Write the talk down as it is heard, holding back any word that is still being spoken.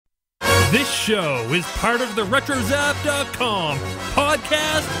This show is part of the RetroZap.com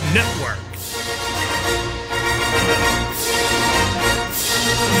podcast network.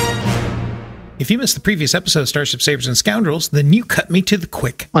 If you missed the previous episode of Starships, Sabers, and Scoundrels, then you cut me to the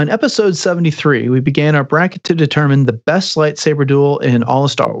quick. On episode 73, we began our bracket to determine the best lightsaber duel in all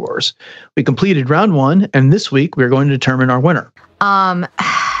of Star Wars. We completed round one, and this week we're going to determine our winner.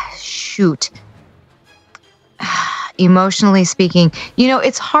 Shoot. Emotionally speaking,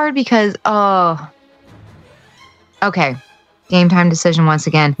 it's hard because, okay. Game time decision once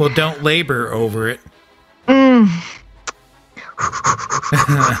again. Well, don't labor over it.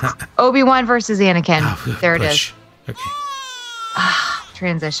 Obi-Wan versus Anakin. There it is. Okay.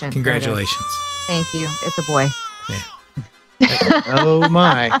 Transition. Congratulations. Thank you. It's a boy. Yeah. Oh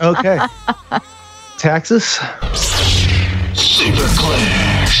my. Okay. Taxus. Saber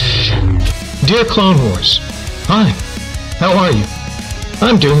Clash. Dear Clone Wars, hi. How are you?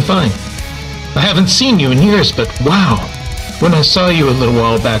 I'm doing fine. I haven't seen you in years, but wow. When I saw you a little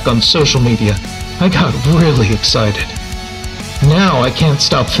while back on social media, I got really excited. Now I can't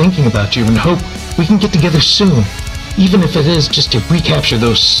stop thinking about you and hope we can get together soon, even if it is just to recapture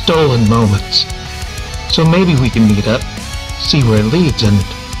those stolen moments. So maybe we can meet up, see where it leads, and,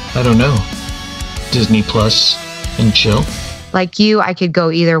 I don't know, Disney Plus and chill. Like you, I could go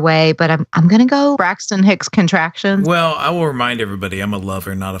either way, but I'm going to go Braxton Hicks contractions. Well, I will remind everybody I'm a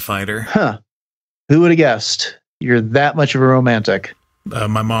lover, not a fighter. Huh. Who would have guessed? You're that much of a romantic.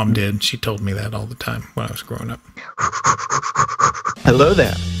 My mom did. She told me that all the time when I was growing up. Hello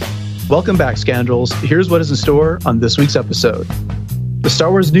there. Welcome back, Scoundrels. Here's what is in store on this week's episode. The Star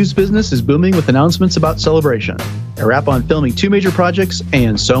Wars news business is booming with announcements about Celebration, a wrap on filming 2 major projects,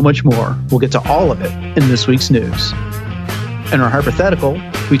 and so much more. We'll get to all of it in this week's news. In our Hyperthetical,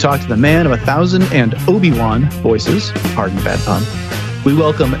 we talk to the man of 1,000 and Obi-Wan voices, pardon the bad pun. We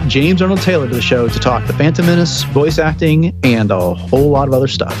welcome James Arnold Taylor to the show to talk the Phantom Menace, voice acting, and a whole lot of other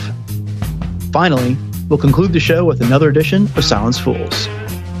stuff. Finally, we'll conclude the show with another edition of Silence Fools.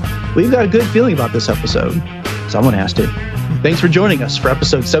 We've got a good feeling about this episode. Someone has to. Thanks for joining us for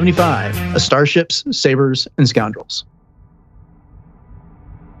episode 75 of Starships, Sabers, and Scoundrels.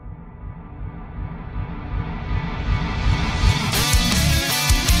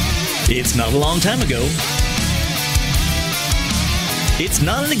 It's not a long time ago. It's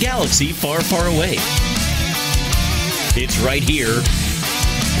not in a galaxy far, far away. It's right here,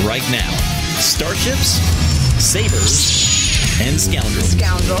 right now. Starships, Sabers, and Scoundrels.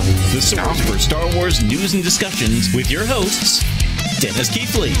 The source for Star Wars news and discussions with your hosts, Dennis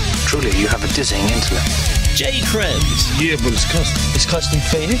Keithley. Truly, you have a dizzying intellect. Jay Krebs. Yeah, but it's custom. It's custom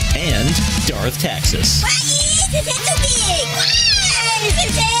faded. And Darth Taxus.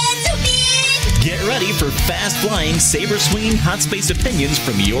 Get ready for fast-flying, saber-swinging, hot space opinions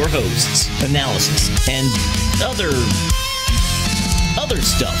from your hosts, analysis, and other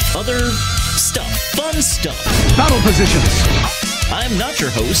stuff, fun stuff. Battle positions. I'm not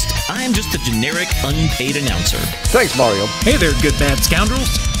your host. I'm just a generic, unpaid announcer. Thanks, Mario. Hey there, good bad scoundrels.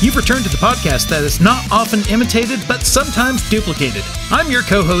 You've returned to the podcast that is not often imitated, but sometimes duplicated. I'm your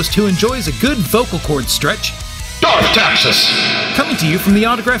co-host who enjoys a good vocal cord stretch, Darth Taxus! coming to you from the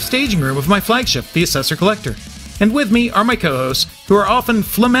autograph staging room of my flagship, the Assessor Collector. And with me are my co-hosts, who are often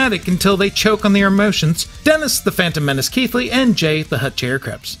phlegmatic until they choke on their emotions, Dennis the Phantom Menace Keithley and Jay the Hut Chair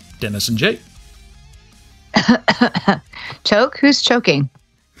Krebs. Dennis and Jay. Choke? Who's choking?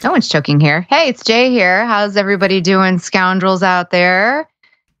 No one's choking here. Hey, it's Jay here. How's everybody doing, Scoundrels out there?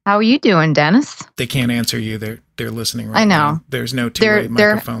 How are you doing, Dennis? They can't answer you. They're listening right I know. now. There's no two-way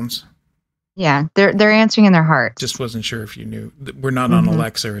microphones. Yeah, they're answering in their hearts. Just wasn't sure if you knew. We're not on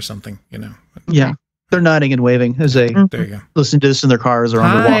Alexa or something, Yeah. They're nodding and waving as they There you go. listen to this in their cars or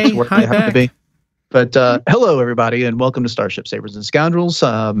on their walks where they happen to be. But hello, everybody, and welcome to Starship, Sabers, and Scoundrels.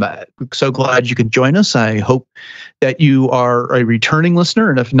 So glad you could join us. I hope that you are a returning listener,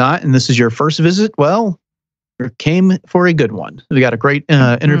 and if not, and this is your first visit, well, you came for a good one. We got a great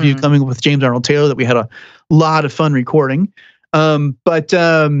interview coming with James Arnold Taylor that we had a lot of fun recording.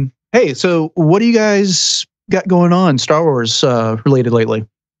 Hey, so what do you guys got going on Star Wars related lately?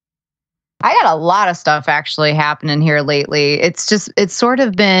 I got a lot of stuff actually happening here lately. It's sort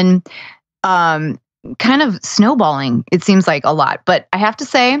of been kind of snowballing, it seems like a lot. But I have to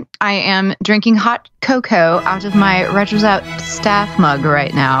say, I am drinking hot cocoa out of my RetroZap staff mug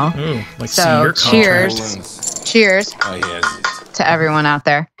right now. Ooh, so cheers to everyone out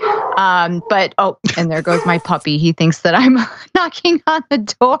there. And there goes my puppy. He thinks that I'm knocking on the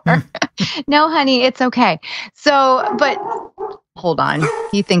door. No, honey, it's okay. So, but hold on.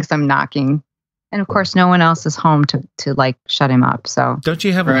 He thinks I'm knocking. And of course, no one else is home to like shut him up. So Don't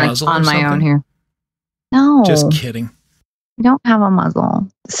you have a muzzle on or my something? own here. No, Just kidding. I don't have a muzzle.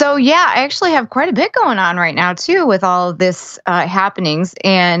 So yeah, I actually have quite a bit going on right now too with all of this happenings.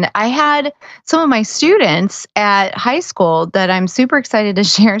 And I had some of my students at high school that I'm super excited to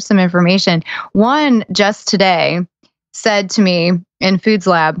share some information. One just today said to me in Foods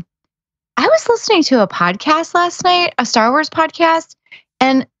Lab, I was listening to a podcast last night, a Star Wars podcast,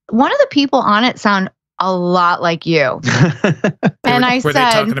 and one of the people on it sound a lot like you. And I Were said,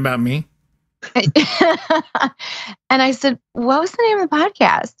 they talking about me? and I said, what was the name of the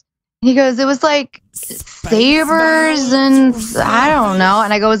podcast? He goes, it was like Sabers and I don't know.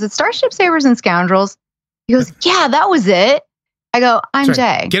 And I go, is it Starships, Sabers, and Scoundrels? He goes, yeah, that was it. I go, I'm Sorry,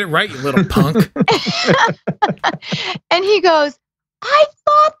 Jay. Get it right, you little punk. And he goes, I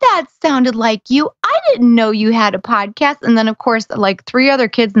thought that sounded like you. I didn't know you had a podcast. And then, of course, like 3 other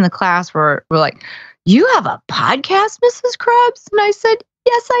kids in the class were like, you have a podcast, Mrs. Krebs? And I said,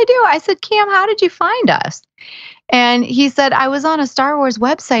 yes, I do. I said, Cam, how did you find us? And he said, I was on a Star Wars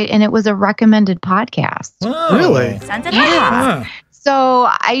website and it was a recommended podcast. Whoa. Really? Yeah. So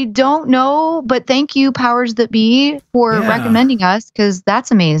I don't know, but thank you, powers that be, for recommending us, because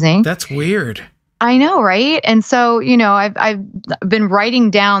that's amazing. That's weird. I know, right? And so, you know, I've been writing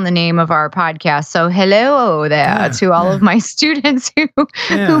down the name of our podcast. So hello there to all of my students who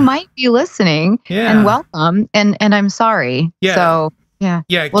might be listening, and welcome. And I'm sorry. Yeah. So Yeah,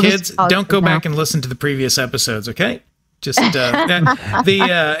 we'll kids, don't go back and listen to the previous episodes, okay? Just and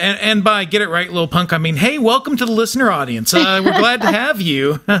by get it right, little punk, I mean, hey, welcome to the listener audience. We're glad to have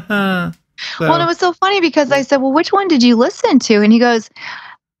you. Well, it was so funny because I said, well, which one did you listen to? And he goes,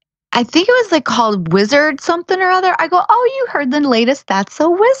 I think it was like called Wizard something or other. I go, oh, you heard the latest That's a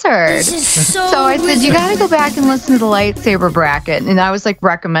Wizard. This is so I said, you got to go back and listen to the lightsaber bracket. And I was like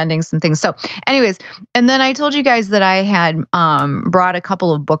recommending some things. So anyways, and then I told you guys that I had brought a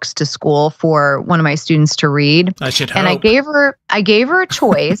couple of books to school for one of my students to read. I should hope. And I gave her a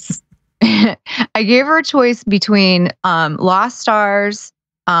choice. I gave her a choice between Lost Stars,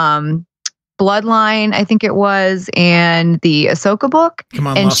 Bloodline, I think it was, and the Ahsoka book. Come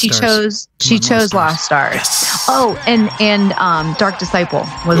on, and Lost she Stars. chose Lost Stars. Yes. Oh, and Dark Disciple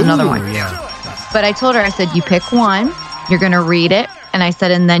was another one. Yeah. But I told her, I said, you pick one, you're going to read it. And I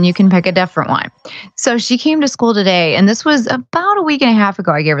said, and then you can pick a different one. So she came to school today, and this was about a week and a half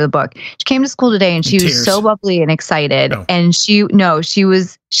ago. I gave her the book. She came to school today, and she was so bubbly and excited. Oh. And she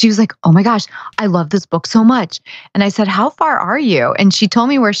was like, oh my gosh, I love this book so much. And I said, how far are you? And she told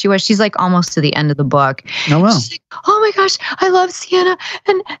me where she was. She's like almost to the end of the book. Oh, wow. She's like, oh my gosh, I love Sienna,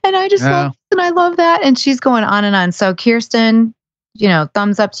 and I just love this, and I love that. And she's going on and on. So Kirsten, you know,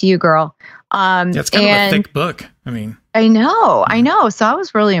 thumbs up to you, girl. It's kind of a thick book. I mean, I know. So I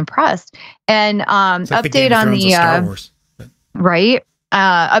was really impressed. And like update on the Star Wars. Right.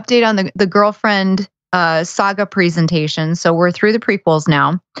 Update on the girlfriend saga presentation. So we're through the prequels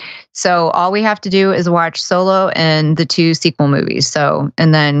now. So all we have to do is watch Solo and the 2 sequel movies. So,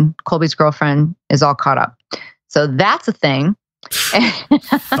 and then Colby's girlfriend is all caught up. So that's a thing.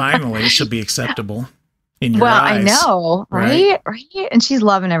 Finally, she'll be acceptable in your eyes. I know, right? And she's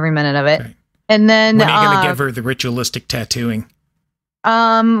loving every minute of it. Okay. And then when are you going to give her the ritualistic tattooing?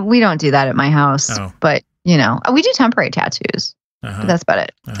 We don't do that at my house, but you know, we do temporary tattoos. But that's about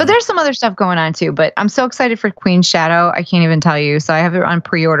it. But there's some other stuff going on too. But I'm so excited for Queen's Shadow. I can't even tell you. So I have it on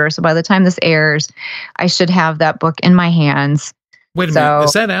pre-order. So by the time this airs, I should have that book in my hands. Wait a minute.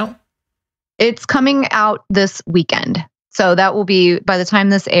 Is that out? It's coming out this weekend. So that will be, by the time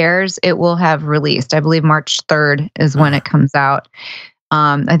this airs, it will have released. I believe March 3rd is when it comes out.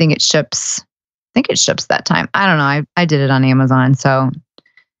 I think it ships that time. I don't know. I did it on Amazon. So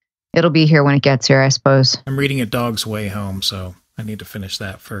it'll be here when it gets here, I suppose. I'm reading A Dog's Way Home, so I need to finish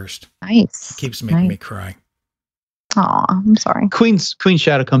that first. Nice. It keeps making me cry. Aw, I'm sorry. Queen's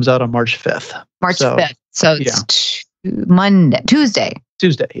Shadow comes out on March 5th. March 5th. So it's Tuesday.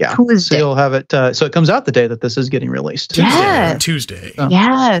 Yeah. Tuesday. So you'll have it. So it comes out the day that this is getting released. Tuesday.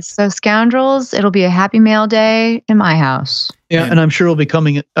 Yes. So Scoundrels, it'll be a Happy Mail Day in my house. Yeah, and I'm sure we'll be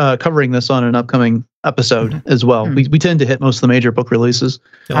covering this on an upcoming episode as well. We tend to hit most of the major book releases.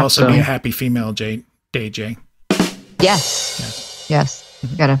 It'll also be a Happy Female Day, Jay. Yes.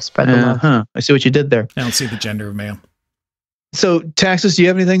 Gotta spread the love. I see what you did there. I don't see the gender of male. So, Taxus, do you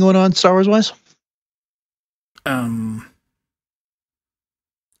have anything going on Star Wars wise? I'll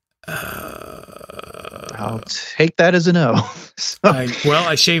take that as a no.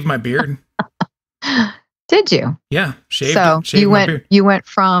 I shaved my beard. Did you? Yeah, shaved my beard. You went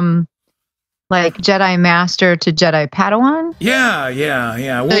from Like Jedi Master to Jedi Padawan? Yeah.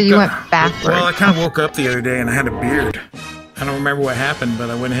 So you went backwards. Well, I kind of woke up the other day and I had a beard. I don't remember what happened, but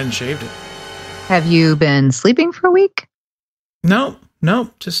I went ahead and shaved it. Have you been sleeping for a week? No,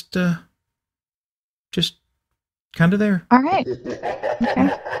 just kind of there. All right. Okay.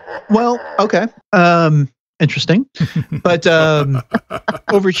 Well, okay. Interesting. But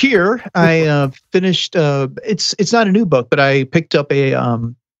over here, I finished. It's not a new book, but I picked up a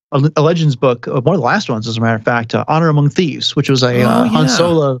Legends book, one of the last ones, as a matter of fact, Honor Among Thieves, which was a Han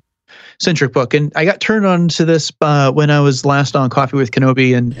Solo centric book. And I got turned on to this when I was last on Coffee with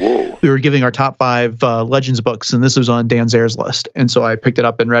Kenobi, and we were giving our top 5 Legends books, and this was on Dan Zare's list. And so I picked it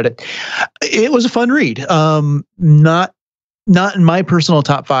up and read it. It was a fun read. Not in my personal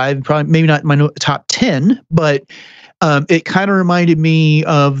top 5, probably maybe not in my top 10, but it kind of reminded me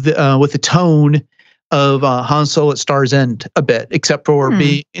of with the tone of Han Solo at Star's End a bit, except for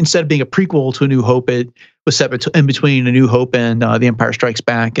instead of being a prequel to A New Hope, it was set in between A New Hope and The Empire Strikes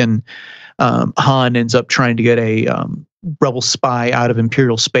Back, and Han ends up trying to get a rebel spy out of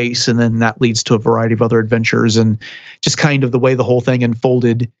Imperial space, and then that leads to a variety of other adventures, and just kind of the way the whole thing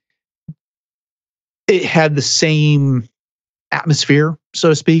unfolded. It had the same atmosphere, so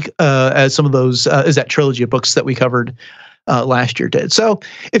to speak, as some of those, as that trilogy of books that we covered last year did. So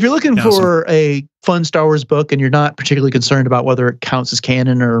if you're looking for a fun Star Wars book and you're not particularly concerned about whether it counts as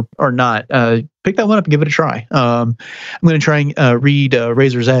canon or not, pick that one up and give it a try. I'm going to try and read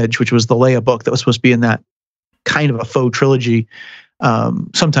Razor's Edge, which was the Leia book that was supposed to be in that kind of a faux trilogy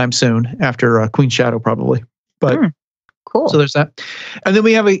sometime soon, after Queen's Shadow probably. But cool. So there's that. And then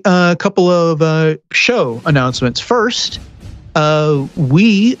we have a couple of show announcements. First,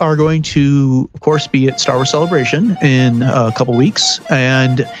 we are going to, of course, be at Star Wars Celebration in a couple weeks,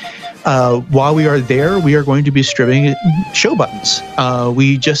 and while we are there, we are going to be stripping show buttons.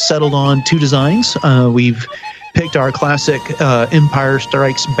 We just settled on 2 designs. We've picked our classic Empire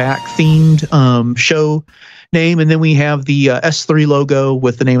Strikes Back themed show name, and then we have the S3 logo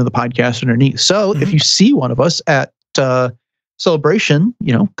with the name of the podcast underneath. So if you see one of us at Celebration,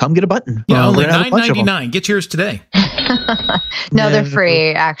 come get a button. Yeah, only $9.99. Get yours today. No, they're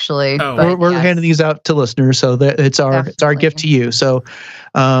free, actually. Oh. We're handing these out to listeners, so that it's our gift to you. So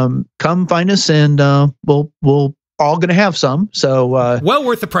come find us, and we'll all going to have some. So well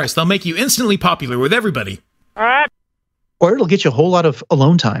worth the price. They'll make you instantly popular with everybody. All right. Or it'll get you a whole lot of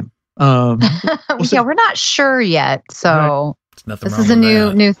alone time. Yeah, we're not sure yet. So this is a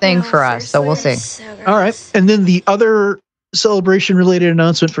new thing for us. So we'll see. All right. And then the other celebration related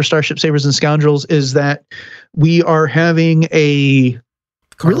announcement for Starship, Sabers, and Scoundrels is that we are having a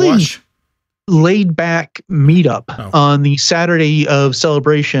really laid back meetup on the Saturday of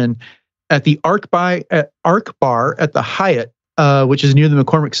Celebration at the Arc Bar at the Hyatt, which is near the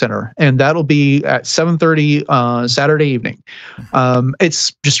McCormick Center, and that'll be at 7:30 Saturday evening.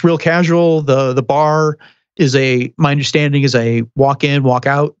 It's just real casual. The bar is my understanding is a walk in, walk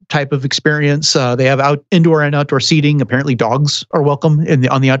out type of experience. They have indoor and outdoor seating. Apparently dogs are welcome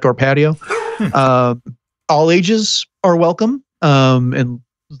on the outdoor patio. All ages are welcome,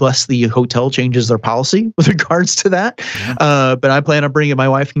 unless the hotel changes their policy with regards to that. But I plan on bringing my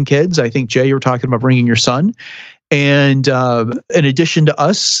wife and kids. I think, Jay, you were talking about bringing your son. And in addition to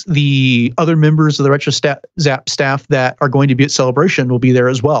us, the other members of the Retro Zap staff that are going to be at Celebration will be there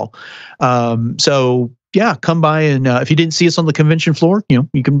as well. So yeah, come by, and if you didn't see us on the convention floor,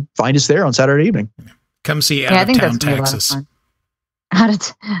 you can find us there on Saturday evening. Come see Out of Town Taxus. Out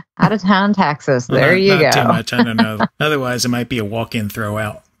of town Taxus. There you go. Not too much. I don't know. Otherwise, it might be a walk-in,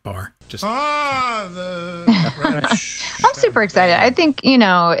 throw-out bar. Just I'm super excited. I think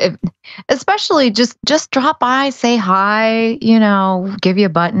especially just drop by, say hi. Give you a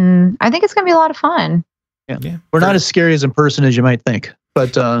button. I think it's gonna be a lot of fun. Yeah. We're not as scary as in person as you might think.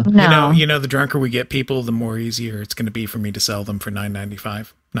 But no. the drunker we get people, the more easier it's going to be for me to sell them for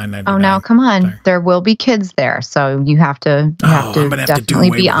 $9.95, $9.99. Oh no, come on! Sorry. There will be kids there, so you have to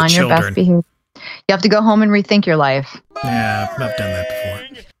definitely be on your best behavior. You have to go home and rethink your life. Yeah, I've done that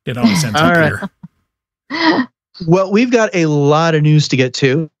before. It always ends up here. Well, we've got a lot of news to get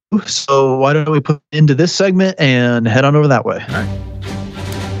to, so why don't we put into this segment and head on over that way? All right.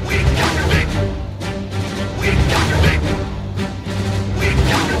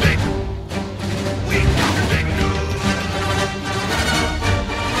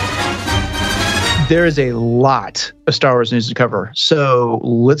 There is a lot of Star Wars news to cover, so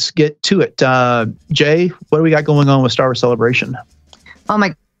let's get to it. Jay, what do we got going on with Star Wars Celebration? Oh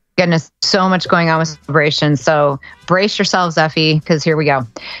my Goodness, so much going on with Celebration. So brace yourselves, Effie, because here we go.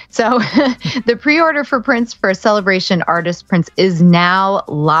 So the pre-order for prints for Celebration Artist Prints is now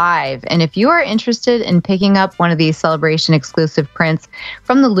live. And if you are interested in picking up one of these Celebration exclusive prints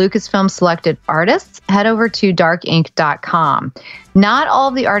from the Lucasfilm selected artists, head over to darkink.com. Not all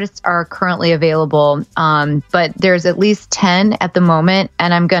of the artists are currently available, but there's at least 10 at the moment.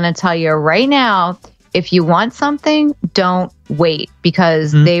 And I'm going to tell you right now, if you want something, don't wait,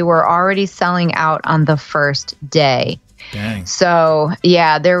 because they were already selling out on the first day. Dang. So,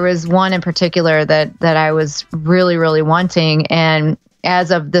 yeah, there was one in particular that I was really, really wanting. And as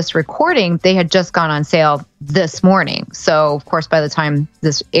of this recording, they had just gone on sale this morning. So, of course, by the time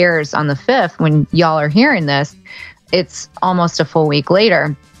this airs on the 5th, when y'all are hearing this, it's almost a full week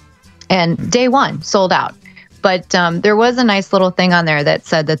later. And day one sold out. But there was a nice little thing on there that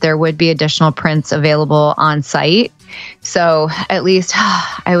said that there would be additional prints available on site. So at least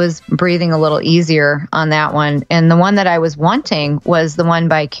I was breathing a little easier on that one. And the one that I was wanting was the one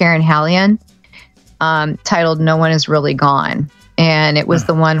by Karen Hallion, titled No One Is Really Gone. And it was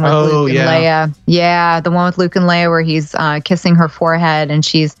the one with Luke and Leia. Yeah, the one with Luke and Leia where he's kissing her forehead and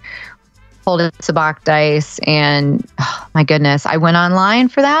she's holding sabacc dice. And my goodness, I went online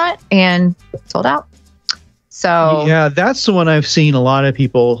for that and sold out. So yeah, that's the one I've seen a lot of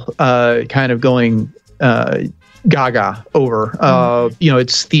people kind of going gaga over.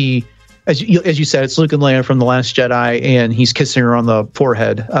 It's the as you said, it's Luke and Leia from The Last Jedi, and he's kissing her on the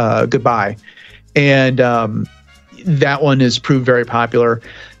forehead goodbye, and that one has proved very popular.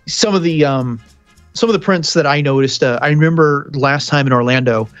 Some of the prints that I noticed, I remember last time in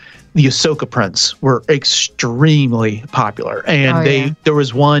Orlando, the Ahsoka prints were extremely popular, and there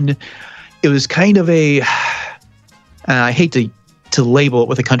was one. It was kind of a, I hate to label it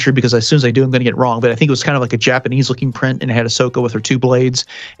with a country because as soon as I do, I'm going to get it wrong. But I think it was kind of like a Japanese looking print, and it had Ahsoka with her two blades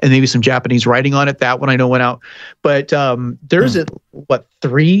and maybe some Japanese writing on it. That one I know went out. But there's 3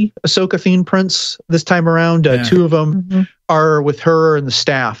 Ahsoka themed prints this time around. 2 of them are with her and the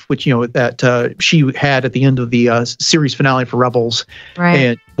staff, which that she had at the end of the series finale for Rebels. Right.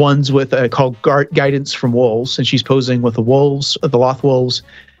 And one's with called Guidance from Wolves, and she's posing with the wolves, the Loth wolves.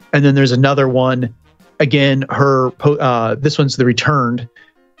 And then there's another one, again, this one's The Returned,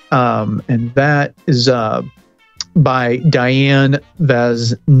 and that is by Diane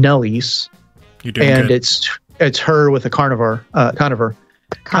Vasnelis. You're doing and good. it's her with a carnivore.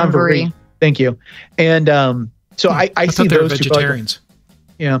 Convery. Thank you. And so I see those two vegetarians.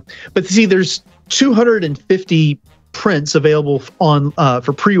 Yeah, but see, there's 250 prints available on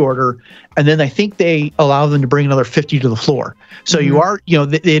for pre-order, and then I think they allow them to bring another 50 to the floor. So you are,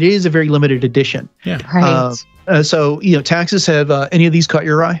 it is a very limited edition. Yeah. Right. So Taxus, have any of these caught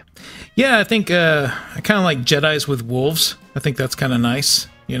your eye? Yeah, I think I kind of like Jedis with wolves. I think that's kind of nice.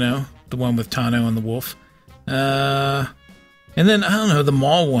 The one with Tano and the wolf. And then I don't know, the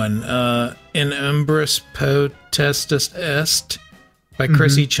Maul one, In Umbris Potestas Est by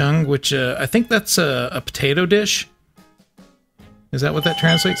Chrissy Chung, which I think that's a potato dish. Is that what that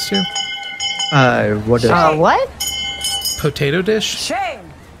translates to? What? Potato dish? Shame.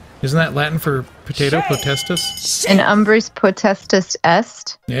 Isn't that Latin for potato? Potestas? In Umbris Potestas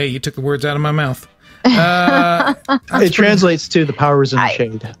Est. Yeah, you took the words out of my mouth. It translates to the powers in the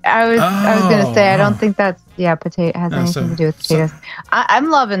shade. I was going to say, I don't think that's, potato has anything to do with potatoes. I'm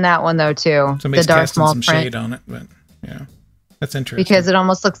loving that one, though, too. Somebody's the Darth casting Maul some print. shade on it, but yeah. That's interesting. Because it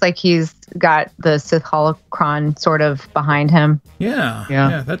almost looks like he's got the Sith holocron sort of behind him.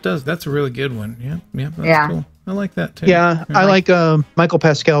 Yeah, that does. That's a really good one. Yeah, that's cool. I like that too. Yeah, I like Michael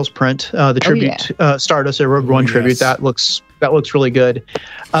Pascal's print, the tribute Stardust, a Rogue One tribute. That looks really good.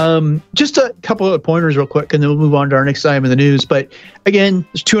 Just a couple of pointers real quick, and then we'll move on to our next item in the news. But again,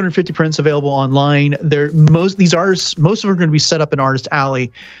 there's 250 prints available online. These artists, most of them are going to be set up in Artist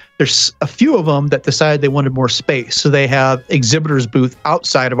Alley. There's a few of them that decided they wanted more space, so they have exhibitors booth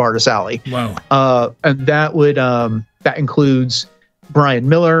outside of Artist Alley. Wow. And that would that includes Brian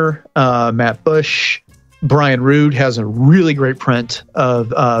Miller, Matt Bush. Brian Rood has a really great print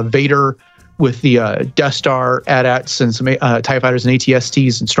of Vader with the Death Star AT-ATs and some TIE Fighters and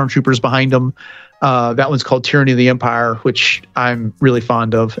AT-STs and Stormtroopers behind them. That one's called Tyranny of the Empire, which I'm really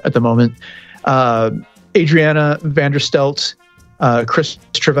fond of at the moment. Adriana Vanderstelt, Chris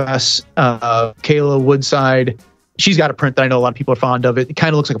Traves, Kayla Woodside. She's got a print that I know a lot of people are fond of. It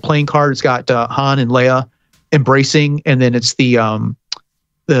kind of looks like a playing card. It's got Han and Leia embracing, and then it's the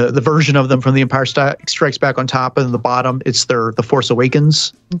version of them from The Empire Strikes Back on top, and the bottom it's the Force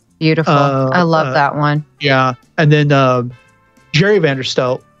Awakens. Beautiful. I love that one. Yeah, and then Jerry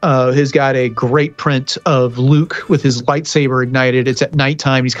Vanderstelt has got a great print of Luke with his lightsaber ignited. It's at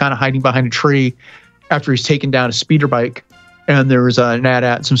nighttime. He's kind of hiding behind a tree after he's taken down a speeder bike. And there's an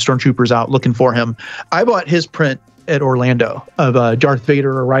AT-AT, some stormtroopers out looking for him. I bought his print at Orlando of Darth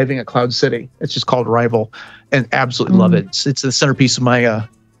Vader arriving at Cloud City. It's just called Arrival, and absolutely love it. It's the centerpiece of my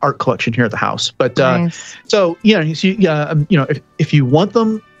art collection here at the house. But Nice. so if you want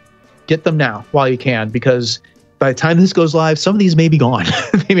them, get them now while you can, because by the time this goes live, some of these may be gone.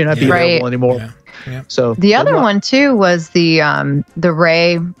 They may not be available anymore. Yeah. Yeah. So The other one too was the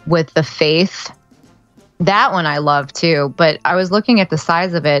Rey with the Faith. That one I love too, but I was looking at the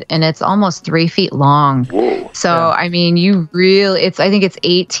size of it, and it's almost 3 feet long. Whoa. So I mean, I think it's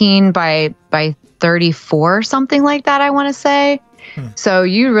 18 by 34 or something like that, I want to say. So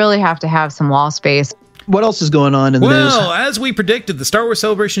you really have to have some wall space. what else is going on in the news? Well, as we predicted, the Star Wars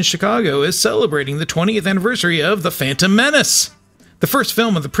Celebration Chicago is celebrating the 20th anniversary of The Phantom Menace. The first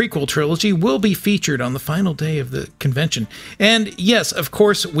film of the prequel trilogy will be featured on the final day of the convention. And yes, of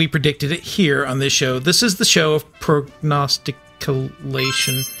course, we predicted it here on this show. This is the show of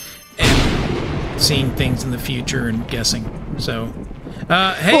prognostication and seeing things in the future and guessing. So,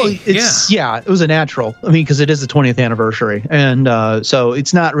 hey, well, it was a natural. I mean, because it is the 20th anniversary. And so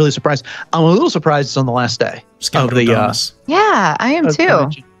it's not really surprised. I'm a little surprised it's on the last day of the Yeah, I am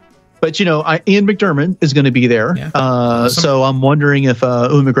too. But, you know, Ian McDermott is going to be there. Yeah. Awesome. So I'm wondering if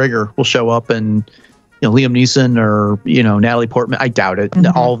Ewan McGregor will show up, and, you know, Liam Neeson or, you know, Natalie Portman. I doubt it.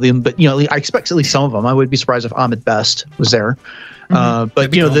 Mm-hmm. All of them. But, you know, I expect at least some of them. I would be surprised if Ahmed Best was there. Mm-hmm.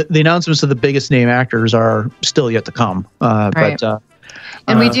 But, you know, the announcements of the biggest name actors are still yet to come. Right. But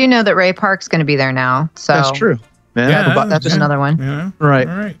and we do know that Ray Park's going to be there now. So that's true. That's another one. Yeah. Right.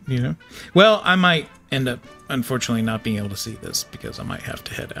 All right. You know, well, I might end up, unfortunately, not being able to see this because I might have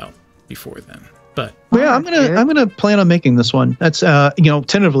to head out before then. But yeah, I'm gonna plan on making this one. That's you know,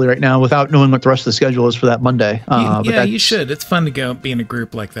 tentatively right now, without knowing what the rest of the schedule is for that Monday. yeah, you should. It's fun to go be in a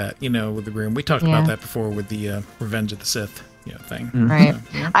group like that. You know, with the room. We talked about that before with the Revenge of the Sith, you know, thing. Right.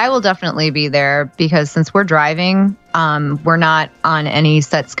 Yeah. I will definitely be there because since we're driving, we're not on any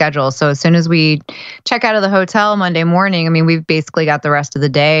set schedule. So as soon as we check out of the hotel Monday morning, I mean, we've basically got the rest of the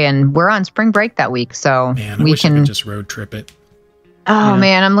day, and we're on spring break that week. So Man, I wish I could just road trip it. Oh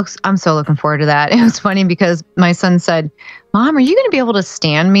man, I'm so looking forward to that. It was funny because my son said, "Mom, are you going to be able to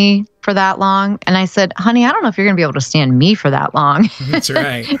stand me for that long?" And I said, "Honey, I don't know if you're going to be able to stand me for that long." That's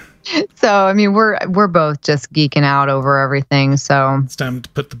right. So I mean, we're both just geeking out over everything. So It's time to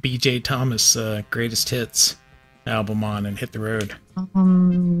put the B.J. Thomas Greatest Hits album on and hit the road.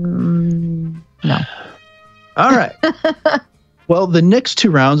 no. All right. Well, the next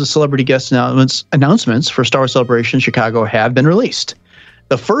two rounds of celebrity guest announcements for Star Wars Celebration Chicago have been released.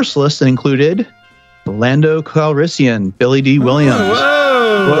 The first list included Lando Calrissian, Billy D. Williams.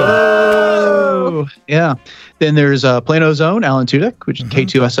 Whoa! Yeah. Then there's Plano's own Alan Tudyk, which is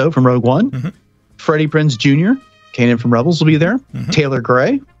K2SO from Rogue One. Freddie Prinze Jr., Kanan from Rebels will be there. Taylor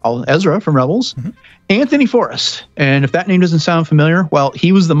Gray, Ezra from Rebels. Anthony Forrest. And if that name doesn't sound familiar, well,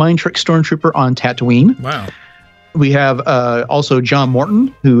 he was the mind trick stormtrooper on Tatooine. Wow. We have also John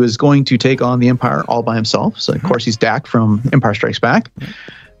Morton, who is going to take on the Empire all by himself. So, of course, he's Dak from Empire Strikes Back.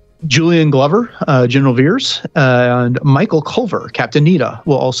 Julian Glover, General Veers, and Michael Culver, Captain Nita,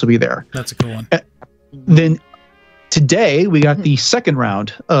 will also be there. That's a cool one. Then today, we got the second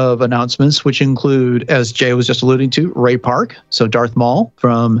round of announcements, which include, as Jay was just alluding to, Ray Park, so Darth Maul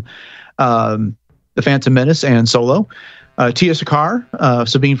from The Phantom Menace and Solo. Tia Sakar,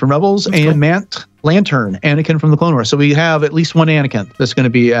 Sabine from Rebels, and cool. Mant Lantern, Anakin from the Clone Wars. So we have at least one Anakin that's going to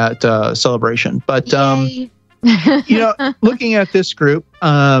be at Celebration. But, you know, looking at this group,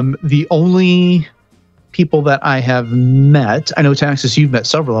 the only people that I have met, I know, Taxus, you've met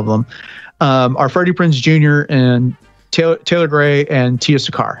several of them, are Freddie Prinze Jr. and Taylor Gray and Tia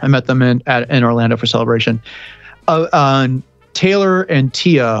Sakar. I met them in Orlando for Celebration. Taylor and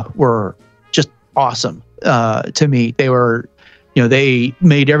Tia were just awesome. To me, they were, you know, they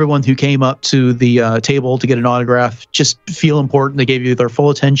made everyone who came up to the table to get an autograph just feel important. They gave you their full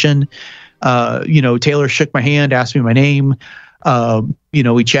attention. You know, Taylor shook my hand, asked me my name. You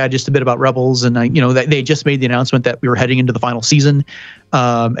know, we chatted just a bit about Rebels, and you know, they just made the announcement that we were heading into the final season.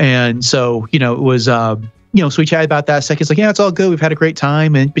 And so, you know, it was, you know, so we chatted about that. Second, it's like, yeah, it's all good. We've had a great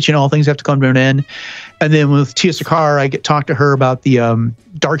time, but you know, all things have to come to an end. And then with Tia Sakar, I talked to her about the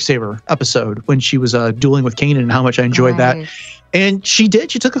Darksaber episode when she was dueling with Kanan and how much I enjoyed that. And she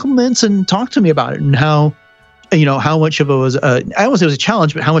took a couple minutes and talked to me about it and how, you know, how much of it was, I don't want to say it was a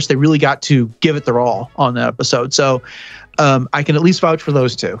challenge, but how much they really got to give it their all on that episode. So I can at least vouch for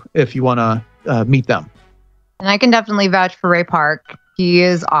those two if you want to meet them. And I can definitely vouch for Ray Park. He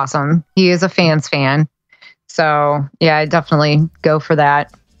is awesome. He is a fan's fan. So yeah, I definitely go for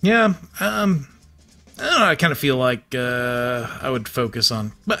that. Yeah. I don't know. I kind of feel like I would focus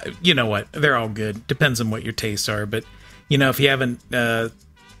on, but you know what? They're all good. Depends on what your tastes are. But, if you haven't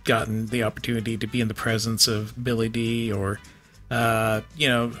gotten the opportunity to be in the presence of Billy D or, I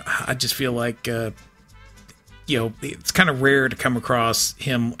just feel like, it's kind of rare to come across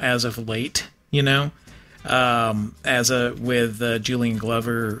him as of late, with Julian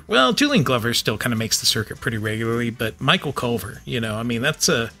Glover. Well, Julian Glover still kind of makes the circuit pretty regularly, but Michael Culver, that's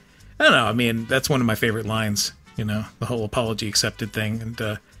I don't know. I mean, that's one of my favorite lines, the whole apology accepted thing.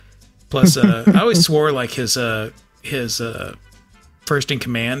 And plus, I always swore like his first in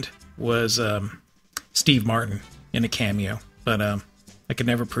command was Steve Martin in a cameo, but I could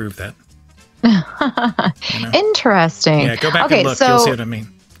never prove that. Interesting. Yeah, go back and look. You'll see what I mean.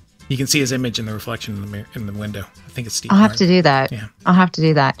 You can see his image in the reflection in the mirror, in the window. I think it's Steve. I'll have to do that. Yeah. I'll have to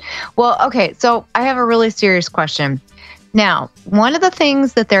do that. Well, okay. So I have a really serious question. Now, one of the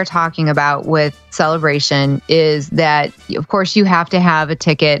things that they're talking about with Celebration is that, of course, you have to have a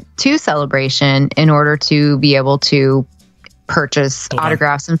ticket to Celebration in order to be able to purchase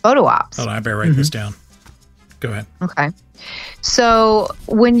autographs and photo ops. Hold on, I better write this down. Go ahead. Okay. So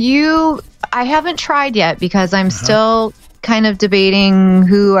I haven't tried yet because I'm still kind of debating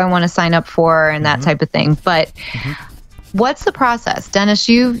who I want to sign up for and that type of thing. But what's the process? Dennis,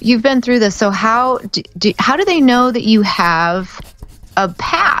 you've been through this. So how do they know that you have a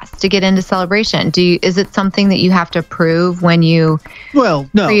pass to get into Celebration? Is it something that you have to prove when you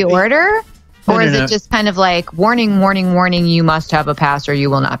pre-order? Or is it just kind of like, warning, warning, warning, you must have a pass or you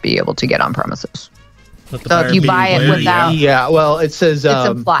will not be able to get on premises? So if you buy it without... Yeah, well, it says... it's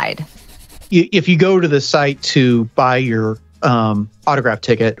implied. If you go to the site to buy your autograph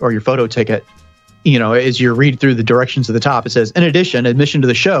ticket or your photo ticket, as you read through the directions at the top, it says, in addition, admission to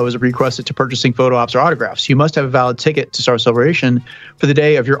the show is requested to purchasing photo ops or autographs. You must have a valid ticket to Star Wars Celebration for the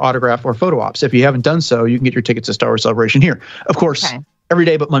day of your autograph or photo ops. If you haven't done so, you can get your tickets to Star Wars Celebration here. Of course, every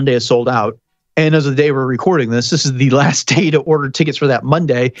day but Monday is sold out. And as of the day we're recording this is the last day to order tickets for that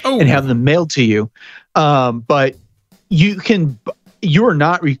Monday and have them mailed to you. But you're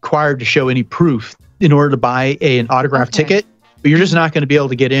not required to show any proof in order to buy an autograph ticket, but you're just not going to be able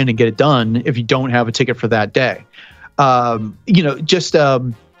to get in and get it done if you don't have a ticket for that day.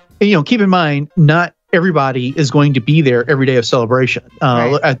 Keep in mind, not everybody is going to be there every day of Celebration.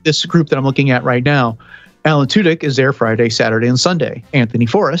 At this group that I'm looking at right now, Alan Tudyk is there Friday, Saturday, and Sunday. Anthony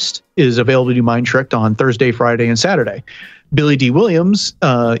Forrest is available to do Mind Tricked on Thursday, Friday, and Saturday. Billy D. Williams,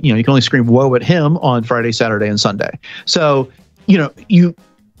 you can only scream whoa at him on Friday, Saturday, and Sunday. So, you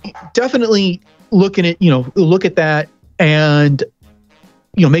definitely look at that and,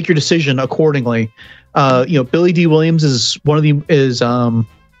 make your decision accordingly. Billy D. Williams is behind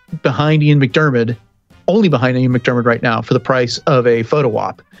Ian McDermott, only behind Ian McDermott right now for the price of a photo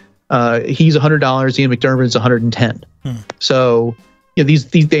op. He's $100. Ian McDermott is $110. So,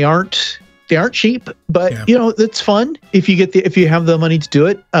 they aren't cheap, but it's fun if you have the money to do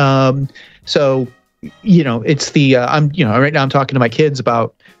it. It's right now I'm talking to my kids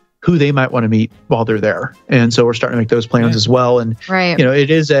about who they might want to meet while they're there, and so we're starting to make those plans as well. And it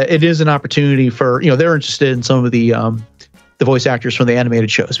is an opportunity for they're interested in some of the voice actors from the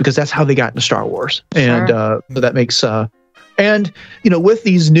animated shows because that's how they got into Star Wars, and so that makes with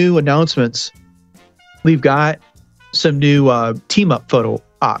these new announcements, we've got some new team up photo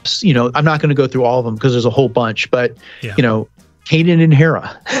ops. I'm not going to go through all of them because there's a whole bunch, but Kanan and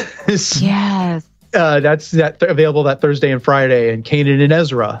Hera. Yes. That's available that Thursday and Friday, and Kanan and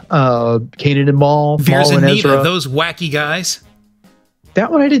Ezra, Kanan and Maul, Veers Maul and and Nita, Ezra. those wacky guys.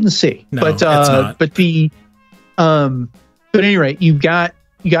 That one I didn't see, no, but it's not. But at any rate, you got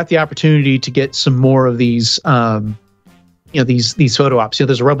the opportunity to get some more of these, these photo ops.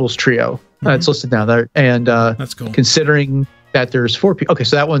 There's a Rebels trio that's listed down there, and that's cool. Considering that there's 4 people. Okay,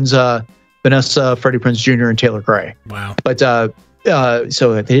 so that one's Vanessa, Freddie Prinze Jr., and Taylor Gray. Wow. But so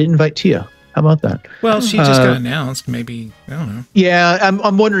they didn't invite Tia. How about that? Well, she just got announced. Maybe, I don't know. Yeah,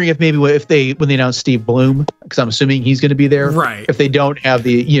 I'm wondering if maybe when they announced Steve Bloom, because I'm assuming he's going to be there. Right. If they don't have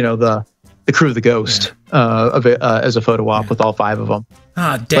the crew of the Ghost of it as a photo op with all 5 of them.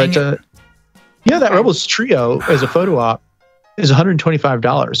 Dang it. That Rebels trio as a photo op is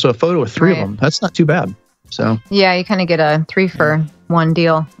 $125. So a photo with 3 of them, that's not too bad. So yeah, you kind of get a 3-for-1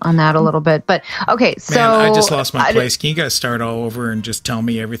 deal on that a little bit. But okay, so man, I just lost my place. Can you guys start all over and just tell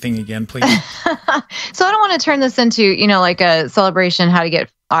me everything again, please? So I don't want to turn this into like a Celebration how to get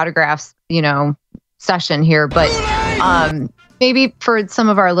autographs session here, but maybe for some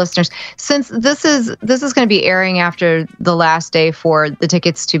of our listeners, since this is going to be airing after the last day for the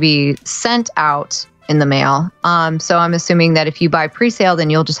tickets to be sent out in the mail. So I'm assuming that if you buy pre-sale, then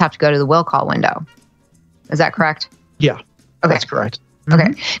you'll just have to go to the will call window. Is that correct? Yeah, okay. That's correct.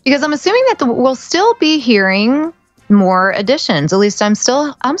 Okay, because I'm assuming that we'll still be hearing more additions. At least I'm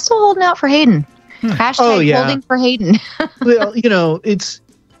still holding out for Hayden. Hashtag holding for Hayden. Well,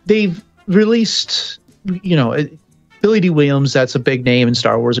 they've released, Billy D. Williams, that's a big name in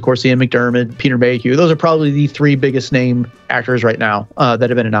Star Wars. Of course, Ian McDiarmid, Peter Mayhew. Those are probably the three biggest name actors right now that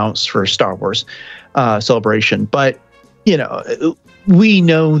have been announced for Star Wars Celebration. But, we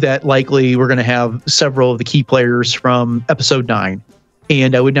know that likely we're going to have several of the key players from Episode 9.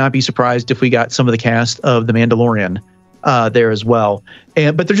 And I would not be surprised if we got some of the cast of The Mandalorian there as well.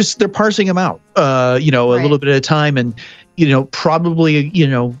 But they're parsing them out, a little bit at a time. And, probably,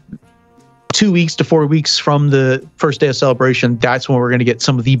 2 weeks to 4 weeks from the first day of Celebration, that's when we're going to get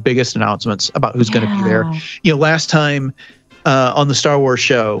some of the biggest announcements about who's going to be there. Last time on the Star Wars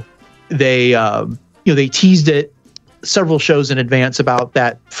show, they teased it several shows in advance about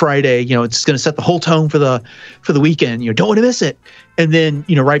that Friday. It's going to set the whole tone for the weekend. Don't want to miss it. And then,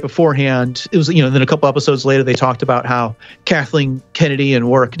 right beforehand, it was, then a couple episodes later, they talked about how Kathleen Kennedy and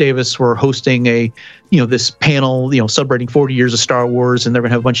Warwick Davis were hosting this panel, celebrating 40 years of Star Wars, and they're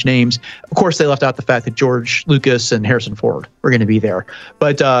going to have a bunch of names. Of course, they left out the fact that George Lucas and Harrison Ford were going to be there.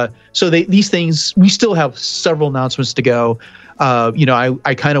 But so these things, we still have several announcements to go.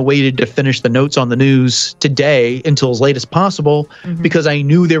 I kind of waited to finish the notes on the news today until as late as possible because I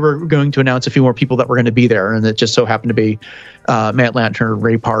knew they were going to announce a few more people that were going to be there. And it just so happened to be Matt Lanter,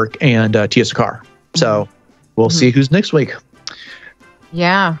 Ray Park, and Tia Sakar. So we'll see who's next week.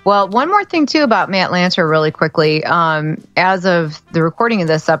 Yeah. Well, one more thing, too, about Matt Lanter really quickly. As of the recording of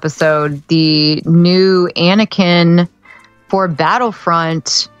this episode, the new Anakin for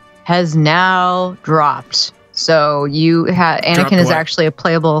Battlefront has now dropped. So Anakin is actually a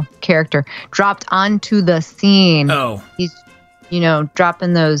playable character. Dropped onto the scene. Oh. He's,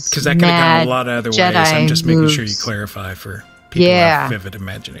 dropping those because that could have gone a lot of other Jedi ways. I'm just making moves. sure you clarify for people who have vivid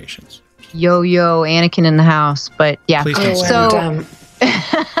imaginations. Yo, Anakin in the house. But yeah. Please don't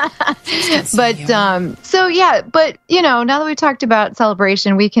so but now that we talked about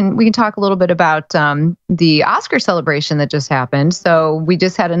Celebration, we can talk a little bit about the Oscar celebration that just happened. So we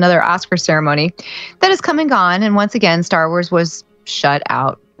just had another Oscar ceremony that has come and gone, and once again Star Wars was shut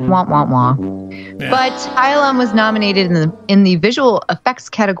out. Wah wah wah. Yeah. But Hylam was nominated in the visual effects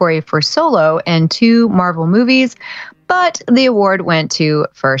category for Solo and 2 Marvel movies. But the award went to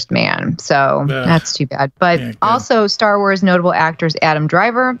First Man, so that's too bad. But also Star Wars notable actors Adam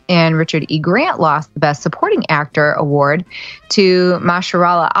Driver and Richard E. Grant lost the Best Supporting Actor award to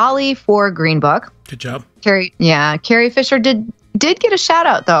Mahershala Ali for Green Book. Good job. Carrie Fisher did get a shout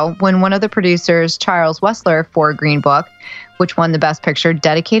out, though, when one of the producers, Charles Wessler, for Green Book, which won the Best Picture,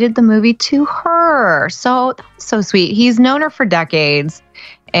 dedicated the movie to her. So that was so sweet. He's known her for decades.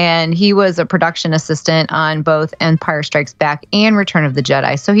 And he was a production assistant on both Empire Strikes Back and Return of the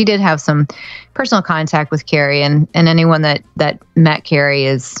Jedi. So he did have some personal contact with Carrie. And anyone that met Carrie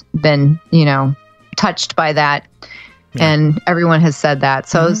has been, touched by that. Yeah. And everyone has said that.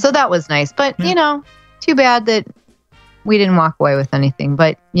 So that was nice. But, too bad that we didn't walk away with anything.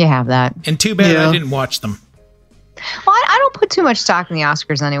 But you have that. And too bad I didn't watch them. Well, I don't put too much stock in the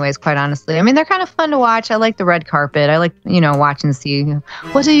Oscars anyways, quite honestly. I mean, they're kind of fun to watch. I like the red carpet. I like, watching to see,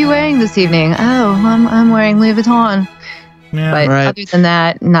 what are you wearing this evening? Oh, I'm wearing Louis Vuitton. Yeah, but other than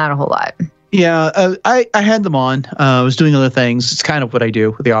that, not a whole lot. Yeah, I had them on. I was doing other things. It's kind of what I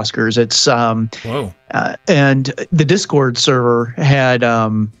do with the Oscars. It's and the Discord server had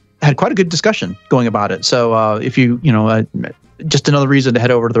quite a good discussion going about it. So if you just another reason to head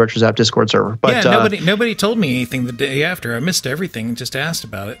over to the RetroZap Discord server. But nobody told me anything the day after. I missed everything and just asked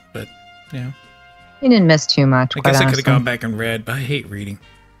about it. But you didn't miss too much. I guess I could have gone back and read, but I hate reading.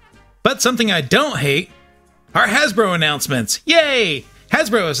 But something I don't hate are Hasbro announcements. Yay!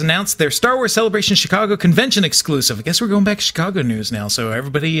 Hasbro has announced their Star Wars Celebration Chicago Convention exclusive. I guess we're going back to Chicago news now, so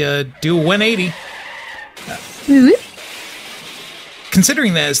everybody do a 180.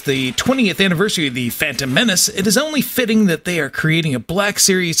 Considering that as the 20th anniversary of the Phantom Menace, it is only fitting that they are creating a Black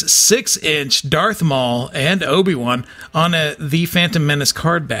Series 6-inch Darth Maul and Obi-Wan on the Phantom Menace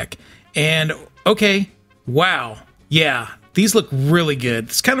card back. And, okay, wow, yeah, these look really good.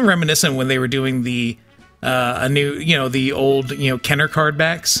 It's kind of reminiscent when they were doing the the old, Kenner card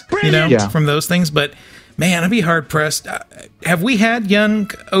backs, from those things. But, man, I'd be hard-pressed. Have we had young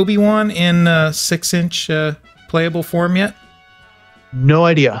Obi-Wan in 6-inch playable form yet? No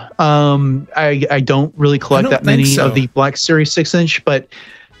idea. I don't really collect that many of the Black Series 6-inch, but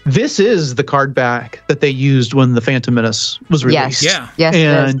this is the card back that they used when the Phantom Menace was released.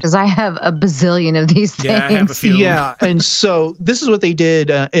 Yes, because I have a bazillion of these things. Yeah, I have a few. Yeah, and so this is what they did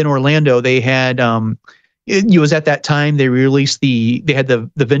in Orlando. They had it was at that time they released they had the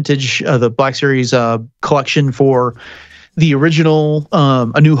vintage the Black Series collection for the original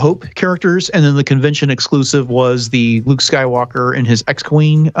A New Hope characters, and then the convention exclusive was the Luke Skywalker and his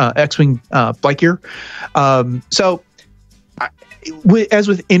X-Wing flight gear. So as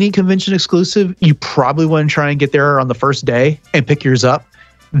with any convention exclusive, you probably want to try and get there on the first day and pick yours up.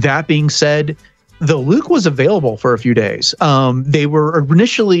 That being said, the Luke was available for a few days. They were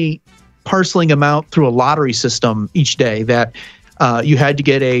initially parceling them out through a lottery system each day that you had to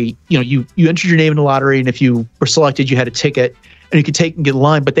get you entered your name in the lottery, and if you were selected, you had a ticket and you could take and get in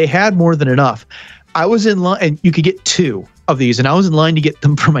line, but they had more than enough. I was in line, and you could get 2 of these, and I was in line to get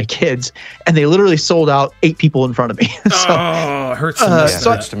them for my kids, and they literally sold out 8 people in front of me. It hurts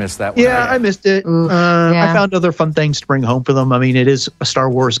to miss that one. Yeah, I missed it. I found other fun things to bring home for them. I mean, it is a Star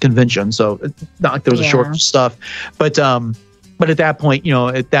Wars convention, so it's not like there was a short stuff. But at that point,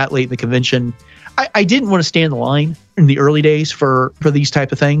 at that late in the convention, I didn't want to stand in the line in the early days for these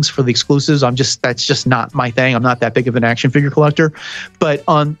type of things, for the exclusives. That's just not my thing. I'm not that big of an action figure collector. But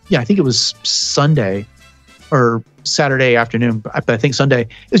I think it was Sunday or Saturday afternoon, but I think Sunday,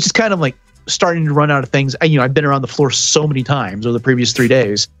 it was just kind of like starting to run out of things. I've been around the floor so many times over the previous 3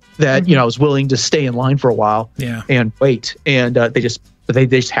 days that, I was willing to stay in line for a while and wait. And they just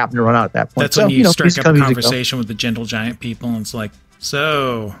happened to run out at that point. That's when you strike up a conversation with the Gentle Giant people, and it's like,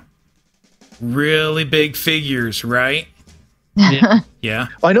 so really big figures, right? Yeah.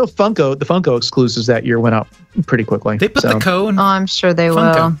 Well, I know the Funko exclusives that year went out pretty quickly. They put the Co in. Oh, I'm sure they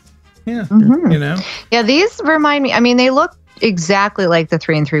Funko. will. Yeah. Yeah, these remind me. I mean, they look exactly like the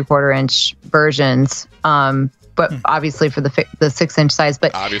 3 3/4 inch versions, but obviously for the 6-inch size.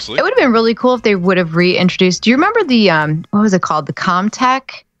 But obviously, it would have been really cool if they would have reintroduced. Do you remember the what was it called? The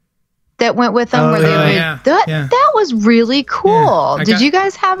Comtech that went with them, that was really cool. Yeah, Did you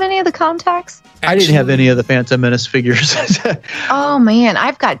guys have any of the Comtechs? I didn't have any of the Phantom Menace figures. Oh man,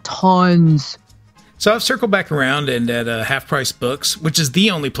 I've got tons. So I've circled back around, and at Half Price Books, which is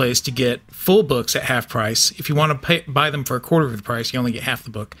the only place to get full books at half price. If you want to buy them for a quarter of the price, you only get half the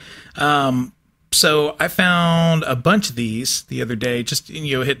book. So I found a bunch of these the other day, just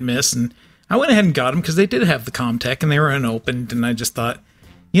hit and miss, and I went ahead and got them because they did have the Comtech and they were unopened, and I just thought,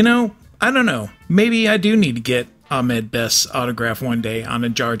 I don't know, maybe I do need to get Ahmed Best's autograph one day on a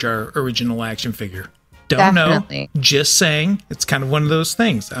Jar Jar original action figure. Don't know, just saying. It's kind of one of those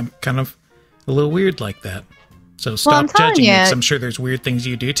things. I'm kind of a little weird like that. So stop judging me, because I'm sure there's weird things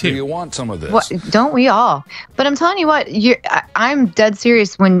you do too. Do you want some of this? What, don't we all? But I'm telling you what, I'm dead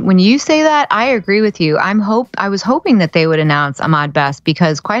serious. When you say that, I agree with you. I was hoping that they would announce Ahmed Best,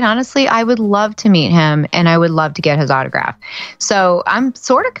 because quite honestly, I would love to meet him and I would love to get his autograph. So I'm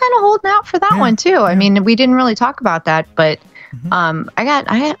sort of kind of holding out for that one too. I mean, we didn't really talk about that, but I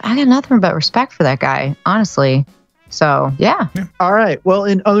got nothing but respect for that guy, honestly. So, yeah. All right. Well,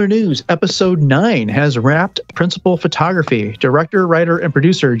 in other news, episode 9 has wrapped principal photography. Director, writer, and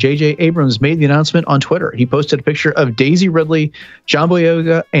producer J.J. Abrams made the announcement on Twitter. He posted a picture of Daisy Ridley, John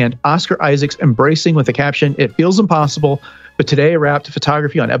Boyega, and Oscar Isaacs embracing with the caption, "It feels impossible, but today I wrapped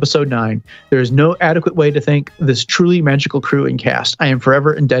photography on episode 9. There is no adequate way to thank this truly magical crew and cast. I am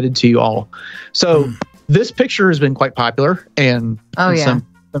forever indebted to you all." So this picture has been quite popular and some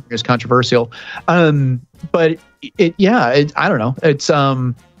is controversial. But I don't know. It's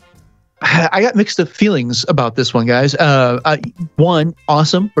I got mixed feelings about this one, guys. One,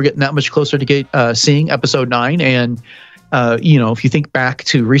 awesome. We're getting that much closer to seeing episode 9. And, if you think back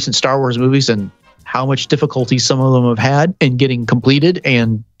to recent Star Wars movies and how much difficulty some of them have had in getting completed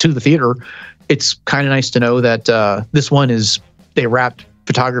and to the theater, it's kind of nice to know that this one they wrapped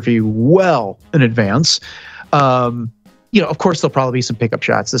photography well in advance. Of course, there'll probably be some pickup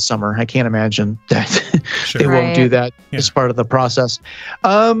shots this summer. I can't imagine that they won't do that as part of the process.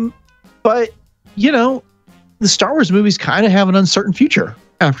 But, the Star Wars movies kind of have an uncertain future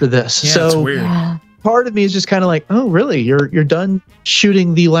after this. Yeah, so it's weird. Part of me is just kind of like, oh, really? You're done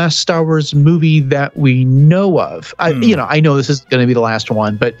shooting the last Star Wars movie that we know of. I know this is going to be the last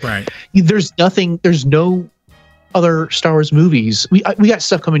one, but there's no other Star Wars movies. We got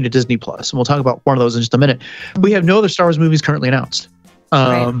stuff coming to Disney Plus, and we'll talk about one of those in just a minute. We have no other Star Wars movies currently announced.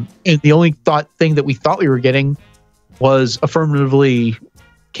 And the only thing that we thought we were getting was affirmatively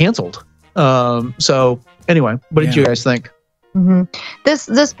canceled. So anyway, what did you guys think?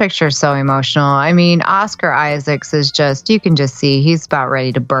 This picture is so emotional. I mean, Oscar Isaacs is just, you can just see he's about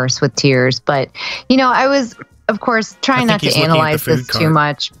ready to burst with tears. But, you know, I was, of course, trying not to analyze this too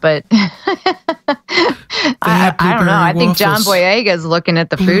much, but I don't know. I think John Boyega's looking at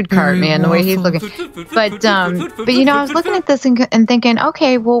the food cart, man, the way he's looking. But you know, I was looking at this and thinking,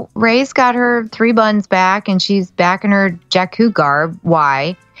 okay, well, Rey's got her 3 buttons back and she's back in her Jakku garb.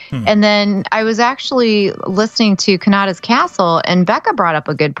 Why? And then I was actually listening to Kanata's Castle, and Becca brought up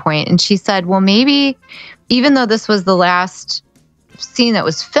a good point, and she said, well, maybe even though this was the last scene that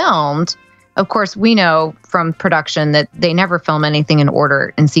was filmed, of course, we know from production that they never film anything in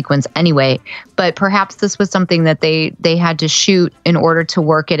order and sequence anyway, but perhaps this was something that they had to shoot in order to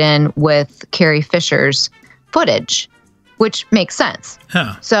work it in with Carrie Fisher's footage, which makes sense.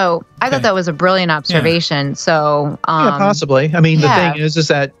 Huh. So I thought that was a brilliant observation. Yeah. So yeah, possibly. I mean, the thing is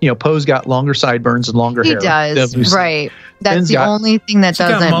that, you know, Poe's got longer sideburns and longer hair. He does, right. That's the only thing that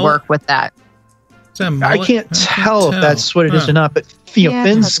doesn't work with that. I can't tell if that's what it is or not, but you know,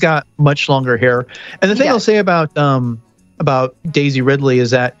 Finn's got much longer hair. And the thing I'll say about Daisy Ridley is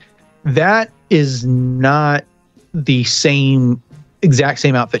that is not the exact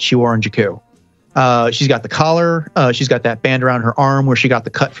same outfit she wore in Jakku. She's got the collar. She's got that band around her arm where she got the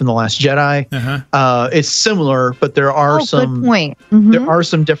cut from The Last Jedi. It's similar, but there are some. Good point. There are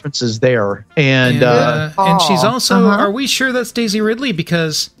some differences there, and she's also. Are we sure that's Daisy Ridley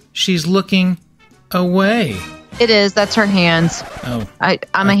because she's looking away? It is. That's her hands. Oh,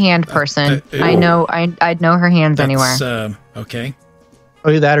 I'm a hand person. I know. I'd know her hands anywhere. Okay.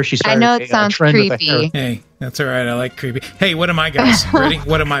 Oh, that or she started. I know it sounds creepy. Hey, that's all right. I like creepy. Hey, what am I, guys? Ready?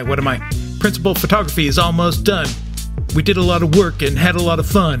 What am I? Principal photography is almost done. We did a lot of work and had a lot of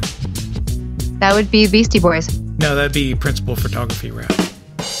fun. That would be Beastie Boys. No, that'd be principal photography route.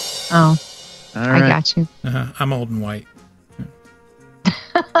 Oh, I got you. I'm old and white.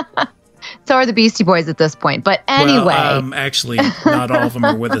 So are the Beastie Boys at this point. But anyway. Well, actually, not all of them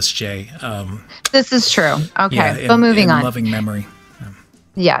are with us, Jay. This is true. Okay, but moving on. Loving memory.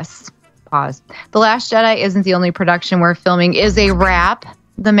 Yes. Pause. The Last Jedi isn't the only production we're filming is a wrap.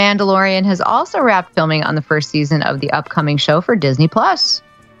 The Mandalorian has also wrapped filming on the first season of the upcoming show for Disney Plus.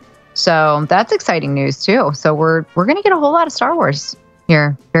 So that's exciting news too. So we're going to get a whole lot of Star Wars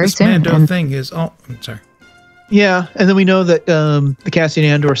here very soon. Mando thing is I'm sorry. Yeah, and then we know that the Cassian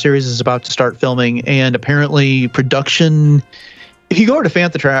Andor series is about to start filming, and apparently production. If you go over to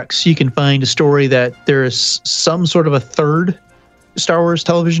Fanthetrax, you can find a story that there is some sort of a third Star Wars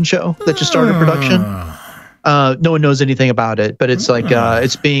television show that just started production. No one knows anything about it, but it's like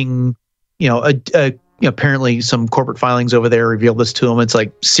it's being, apparently some corporate filings over there revealed this to them. It's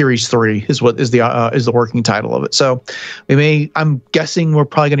like Series 3 is what is the working title of it. So I'm guessing we're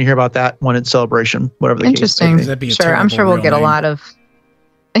probably going to hear about that one in Celebration, whatever the Interesting. case may be. Sure, I'm sure we'll get a lot of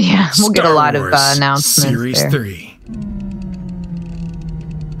we'll get a lot of announcements. Series there. 3.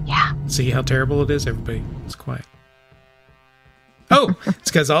 Yeah. See how terrible it is, everybody. It's quiet. Oh, it's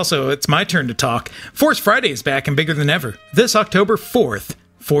because also it's my turn to talk. Force Friday is back and bigger than ever. This October 4th,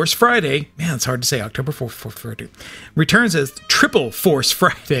 Force Friday, man, it's hard to say, October 4th, Friday, returns as Triple Force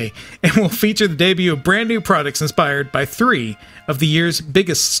Friday and will feature the debut of brand new products inspired by 3 of the year's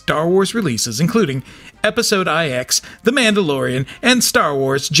biggest Star Wars releases, including Episode IX, The Mandalorian, and Star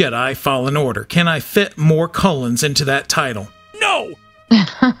Wars Jedi Fallen Order. Can I fit more colons into that title? No!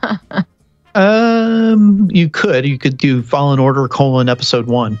 You could do Fallen Order : Episode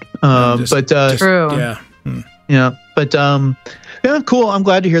 1. True. Yeah. Yeah. But yeah, cool. I'm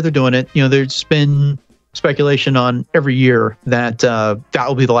glad to hear they're doing it. There's been speculation on every year that that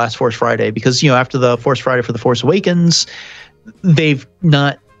will be the last Force Friday because after the Force Friday for The Force Awakens, they've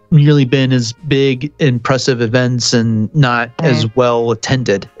not really been as big, impressive events and not as well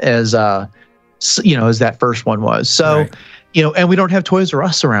attended as as that first one was. So. Right. And we don't have Toys R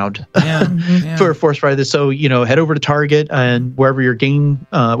Us around for Force Friday. So, head over to Target and wherever your game,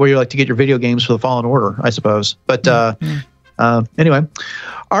 where you like to get your video games for the Fallen Order, I suppose. But anyway,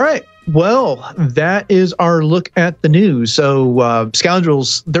 all right. Well, that is our look at the news. So,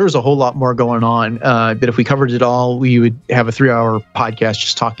 Scoundrels, there's a whole lot more going on. But if we covered it all, we would have a 3-hour podcast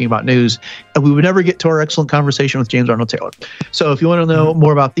just talking about news. And we would never get to our excellent conversation with James Arnold Taylor. So if you want to know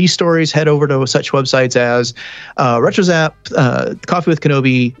more about these stories, head over to such websites as RetroZap, Coffee with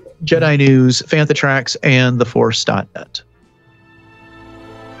Kenobi, Jedi News, Fanthetrax, and TheForce.net.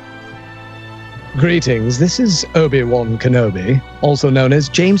 Greetings, this is Obi-Wan Kenobi, also known as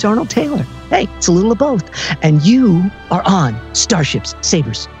James Arnold Taylor. Hey, it's a little of both. And you are on Starships,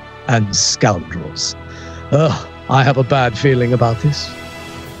 Sabers, and Scoundrels. I have a bad feeling about this.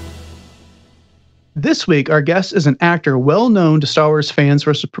 This week, our guest is an actor well known to Star Wars fans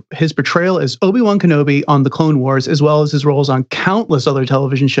for his portrayal as Obi-Wan Kenobi on The Clone Wars, as well as his roles on countless other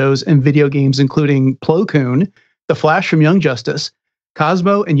television shows and video games, including Plo Koon, The Flash from Young Justice,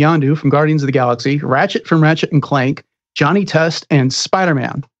 Cosmo and Yondu from Guardians of the Galaxy, Ratchet from Ratchet and Clank, Johnny Test, and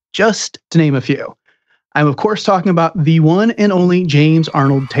Spider-Man, just to name a few. I'm, of course, talking about the one and only James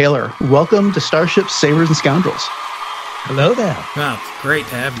Arnold Taylor. Welcome to Starships, Sabers, and Scoundrels. Hello there. Wow, it's great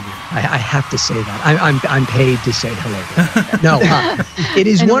to have you here. I have to say that. I'm paid to say hello there. No, it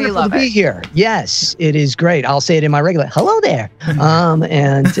is wonderful to be here. Yes, it is great. I'll say it in my regular, hello there.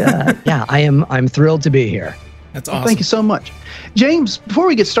 Yeah, I'm thrilled to be here. That's awesome. Well, thank you so much. James, before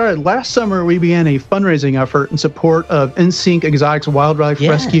we get started, last summer we began a fundraising effort in support of NSYNC Exotics Wildlife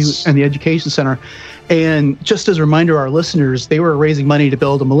Rescue and the Education Center. And just as a reminder to our listeners, they were raising money to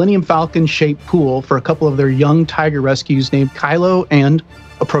build a Millennium Falcon-shaped pool for a couple of their young tiger rescues named Kylo and,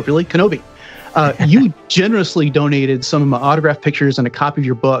 appropriately, Kenobi. You generously donated some of my autographed pictures and a copy of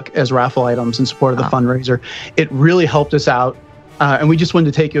your book as raffle items in support of the fundraiser. It really helped us out. And we just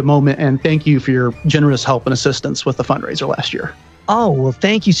wanted to take a moment and thank you for your generous help and assistance with the fundraiser last year. Oh, well,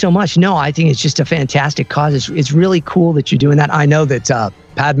 thank you so much. No, I think it's just a fantastic cause. It's really cool that you're doing that. I know that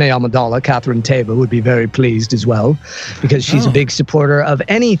Padme Amidala, Catherine Tabor, would be very pleased as well, because she's a big supporter of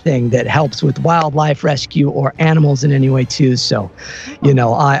anything that helps with wildlife rescue or animals in any way, too. So, you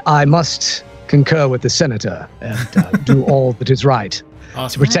know, I must concur with the senator and do all that is right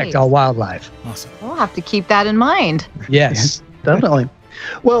to protect our wildlife. Awesome. We'll have to keep that in mind. Yes. Yeah, definitely.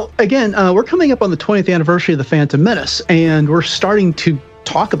 Well, again, we're coming up on the 20th anniversary of the Phantom Menace, and we're starting to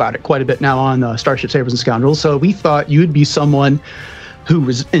talk about it quite a bit now on Starship, Sabers, and Scoundrels. So we thought you'd be someone who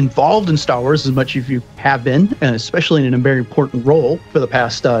was involved in Star Wars as much as you have been, and especially in a very important role for the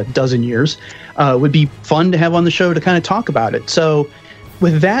past dozen years. Would be fun to have on the show to kind of talk about it. So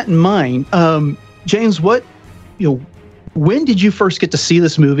with that in mind, James, when did you first get to see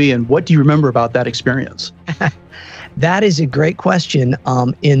this movie, and what do you remember about that experience? That is a great question,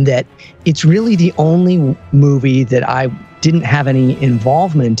 in that it's really the only movie that I didn't have any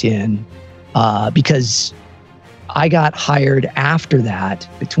involvement in, because I got hired after that,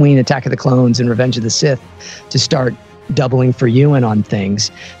 between Attack of the Clones and Revenge of the Sith, to start doubling for Ewan on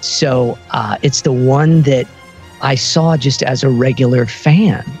things. So it's the one that I saw just as a regular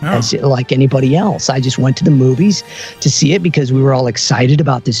fan, like anybody else. I just went to the movies to see it because we were all excited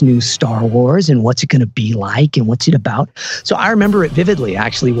about this new Star Wars and what's it going to be like and what's it about. So I remember it vividly,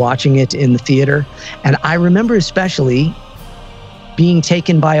 actually watching it in the theater. And I remember especially being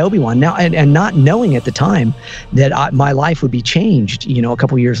taken by Obi-Wan now, and not knowing at the time that my life would be changed, a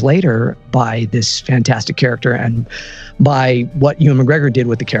couple years later by this fantastic character and by what Ewan McGregor did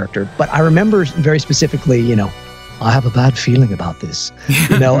with the character. But I remember very specifically, I have a bad feeling about this.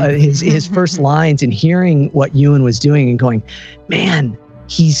 His first lines and hearing what Ewan was doing and going, man,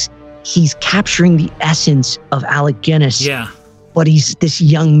 he's capturing the essence of Alec Guinness. Yeah. But he's this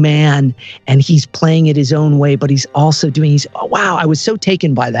young man and he's playing it his own way, but he's also wow, I was so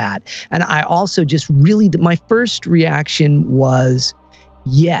taken by that. And I also just really, my first reaction was,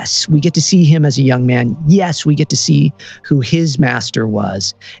 yes, we get to see him as a young man. Yes, we get to see who his master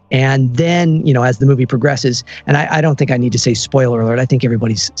was. And then, as the movie progresses, and I don't think I need to say spoiler alert. I think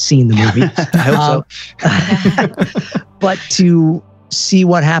everybody's seen the movie. I hope so. But to see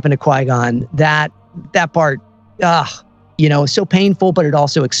what happened to Qui-Gon, that part, so painful, but it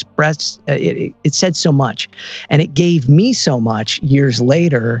also expressed, it said so much. And it gave me so much years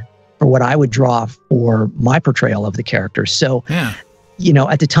later for what I would draw for my portrayal of the character. So, yeah.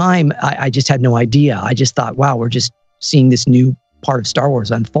 At the time, I just had no idea. I just thought, wow, we're just seeing this new part of Star Wars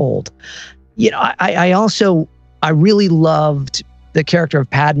unfold. I really loved the character of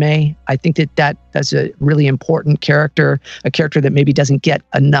Padme. I think that's a really important character, a character that maybe doesn't get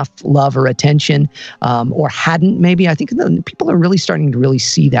enough love or attention, or hadn't maybe. I think people are really starting to really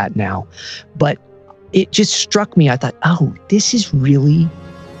see that now. But it just struck me. I thought, oh, this is really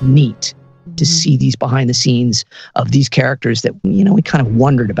neat to see these behind the scenes of these characters that, we kind of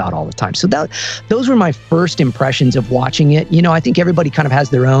wondered about all the time. So those were my first impressions of watching it. I think everybody kind of has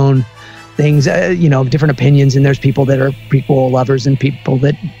their own things, different opinions, and there's people that are prequel lovers and people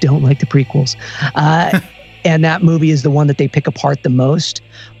that don't like the prequels. And that movie is the one that they pick apart the most.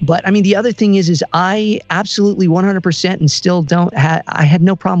 But I mean, the other thing is I absolutely 100% and still I had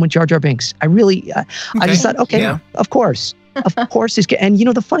no problem with Jar Jar Binks. I really, I just thought, okay, of course. Of course. And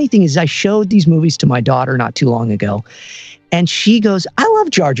the funny thing is I showed these movies to my daughter not too long ago. And she goes, I love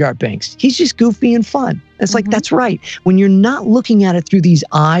Jar Jar Binks. He's just goofy and fun. It's like, that's right. When you're not looking at it through these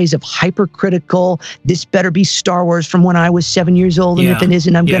eyes of hypercritical, this better be Star Wars from when I was 7 years old, and if it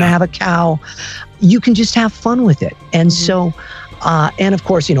isn't, I'm going to have a cow. You can just have fun with it. And so, and of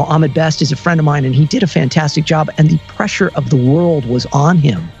course, Ahmed Best is a friend of mine, and he did a fantastic job. And the pressure of the world was on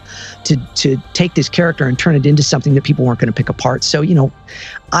him to take this character and turn it into something that people weren't going to pick apart. So,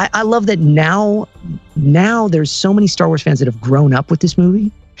 I love that now there's so many Star Wars fans that have grown up with this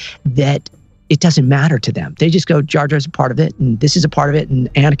movie that it doesn't matter to them. They just go, Jar Jar's a part of it, and this is a part of it, and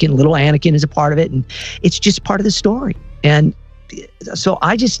little Anakin is a part of it, and it's just part of the story. And so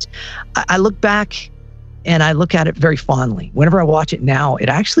I look back and I look at it very fondly. Whenever I watch it now, it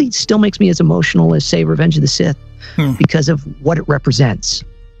actually still makes me as emotional as, say, Revenge of the Sith because of what it represents.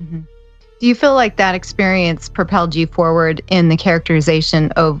 Do you feel like that experience propelled you forward in the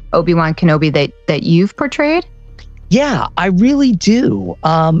characterization of Obi-Wan Kenobi that you've portrayed? Yeah, I really do.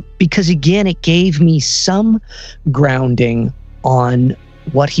 Because again, it gave me some grounding on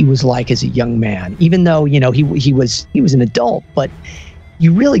what he was like as a young man. Even though, he was an adult, but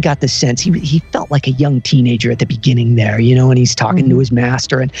you really got the sense he felt like a young teenager at the beginning there, and he's talking to his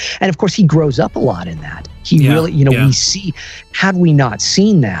master. And of course, he grows up a lot in that. He really, we see, had we not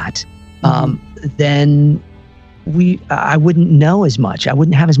seen that, then I wouldn't know as much. I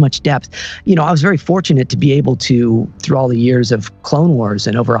wouldn't have as much depth. I was very fortunate to be able to, through all the years of Clone Wars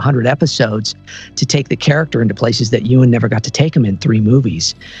and over 100 episodes, to take the character into places that Ewan never got to take him in 3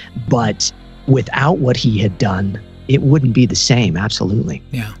 movies. But without what he had done, it wouldn't be the same. Absolutely.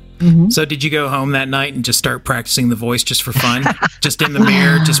 Yeah. So did you go home that night and just start practicing the voice just for fun? Just in the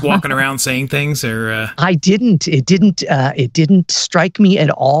mirror, just walking around saying things, or? I didn't. It didn't strike me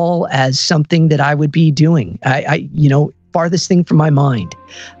at all as something that I would be doing. Farthest thing from my mind.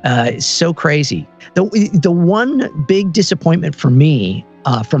 It's so crazy. The one big disappointment for me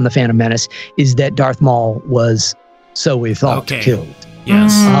from the Phantom Menace is that Darth Maul was, so we thought, killed.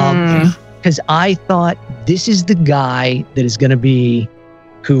 Yes. Because I thought, this is the guy that is going to be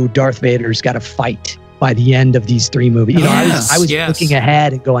who Darth Vader's got to fight by the end of these 3 movies. I was looking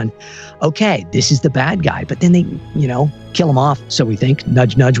ahead and going, okay, this is the bad guy. But then they, kill him off, so we think.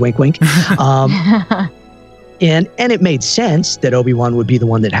 Nudge, nudge, wink, wink. And it made sense that Obi-Wan would be the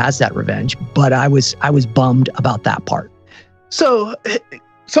one that has that revenge. But I was bummed about that part. So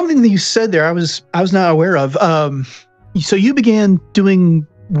something that you said there, I was not aware of. So you began doing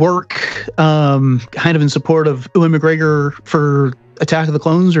work kind of in support of Ewan McGregor for Attack of the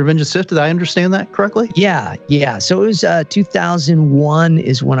Clones or Revenge of the Sith. Did I understand that correctly? Yeah. So it was 2001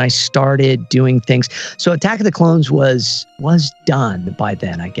 is when I started doing things. So Attack of the Clones was done by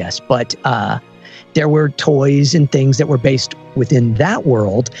then, I guess. But there were toys and things that were based within that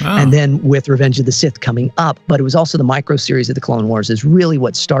world. And then with Revenge of the Sith coming up. But it was also the micro series of the Clone Wars is really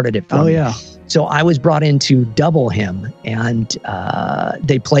what started it for me. Yeah. So I was brought in to double him, and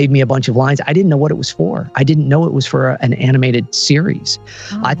they played me a bunch of lines. I didn't know what it was for. I didn't know it was for an animated series.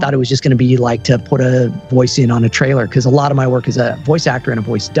 I thought it was just going to be like to put a voice in on a trailer, because a lot of my work as a voice actor and a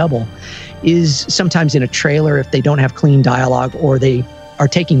voice double is sometimes in a trailer if they don't have clean dialogue, or they are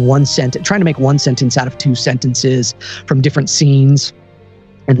taking trying to make one sentence out of 2 sentences from different scenes,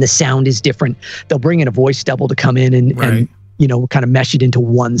 and the sound is different. They'll bring in a voice double to come in and kind of mesh it into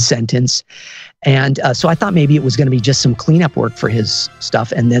one sentence. And so I thought maybe it was going to be just some cleanup work for his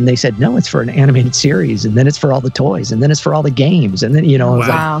stuff. And then they said, no, it's for an animated series. And then it's for all the toys. And then it's for all the games. And then,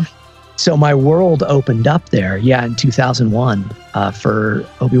 wow. So my world opened up there, in 2001 for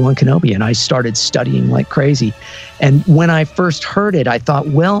Obi-Wan Kenobi. And I started studying like crazy. And when I first heard it, I thought,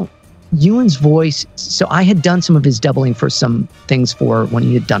 well, Ewan's voice. So I had done some of his doubling for some things for when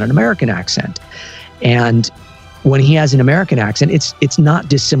he had done an American accent. And when he has an American accent, it's not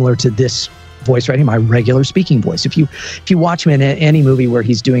dissimilar to this voice writing, my regular speaking voice. If you watch him in any movie where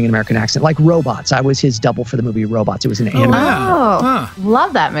he's doing an American accent, like Robots, I was his double for the movie Robots. It was an animated.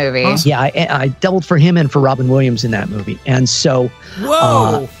 Love that movie. Awesome. Yeah, I doubled for him and for Robin Williams in that movie. And so,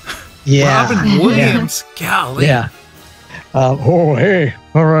 Robin Williams, golly. Yeah. Hey,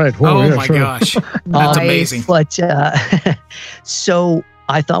 all right. My gosh, that's amazing. But so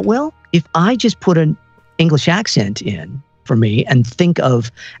I thought, well, if I just put an English accent in for me and think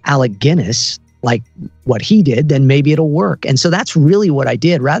of Alec Guinness like what he did, then maybe it'll work. And so that's really what I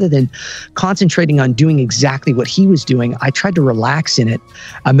did. Rather than concentrating on doing exactly what he was doing, I tried to relax in it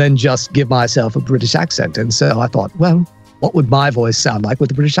and then just give myself a British accent. And so I thought, well, what would my voice sound like with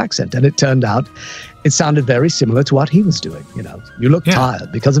a British accent? And it turned out it sounded very similar to what he was doing. You look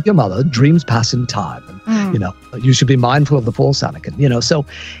tired because of your mother, dreams pass in time. And, you should be mindful of the Force, Anakin. So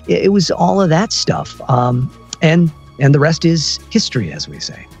it was all of that stuff. And and the rest is history, as we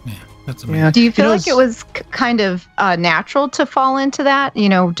say. Yeah, that's amazing. Do you feel like it was kind of natural to fall into that?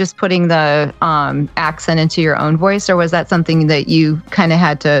 Just putting the accent into your own voice, or was that something that you kind of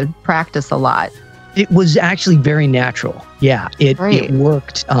had to practice a lot? It was actually very natural. Yeah, it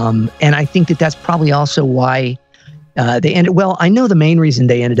worked. And I think that's probably also why they ended. Well, I know the main reason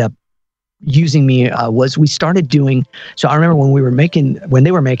they ended up using me was we started doing. So I remember when they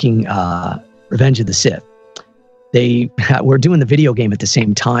were making Revenge of the Sith, they were doing the video game at the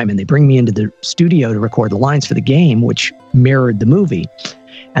same time, and they bring me into the studio to record the lines for the game, which mirrored the movie.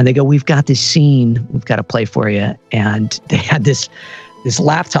 And they go, "We've got this scene we've got to play for you." And they had this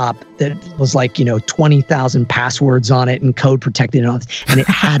laptop that was like, 20,000 passwords on it and code protected and all this, and it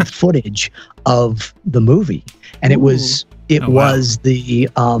had footage of the movie. And it was the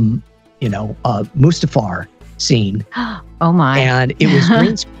Mustafar scene. Oh my. And it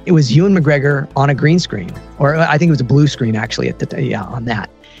was it was Ewan McGregor on a green screen, or I think it was a blue screen actually on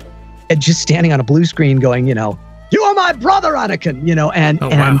that. And just standing on a blue screen going, "You are my brother, Anakin,"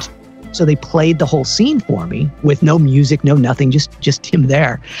 and so they played the whole scene for me with no music, no nothing, just him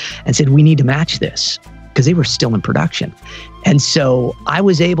there, and said, "We need to match this," because they were still in production. And so I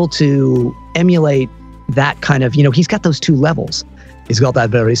was able to emulate that kind of, he's got those two levels. He's got that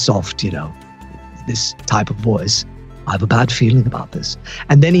very soft, this type of voice. "I have a bad feeling about this."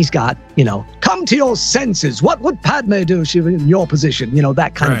 And then he's got, "Come to your senses. What would Padme do if she was in your position?"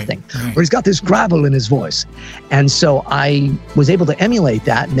 That kind of thing. Right. Where he's got this gravel in his voice. And so I was able to emulate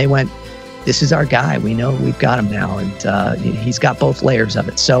that, and they went, "This is our guy. We know we've got him now." And he's got both layers of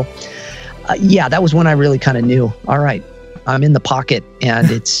it. So that was when I really kind of knew, all right, I'm in the pocket, and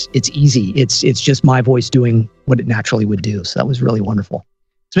it's easy. It's just my voice doing what it naturally would do. So that was really wonderful.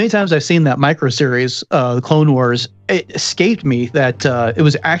 So many times I've seen that micro series, the Clone Wars, it escaped me that it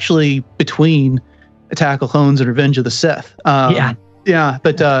was actually between Attack of the Clones and Revenge of the Sith. Yeah,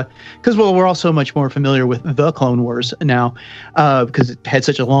 but because we're all so much more familiar with the Clone Wars now, because it had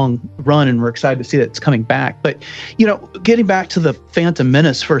such a long run, and we're excited to see that it's coming back. But getting back to the Phantom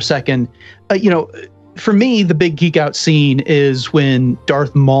Menace for a second, for me, the big geek out scene is when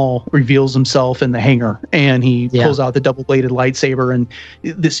Darth Maul reveals himself in the hangar, and he pulls out the double-bladed lightsaber, and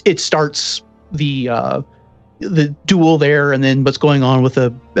it starts the duel there, and then what's going on with the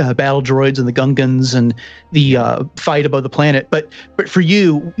battle droids and the Gungans and the fight above the planet. But for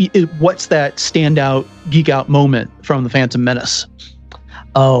you, what's that standout geek out moment from the Phantom Menace?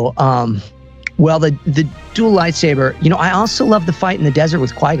 Well, the dual lightsaber, I also love the fight in the desert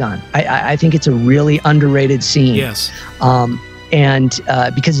with Qui-Gon. I think it's a really underrated scene. Yes. And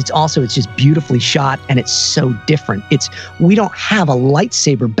because it's just beautifully shot, and it's so different. We don't have a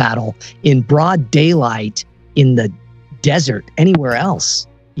lightsaber battle in broad daylight in the desert anywhere else,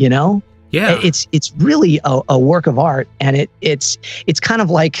 Yeah. It's really a work of art, and it's kind of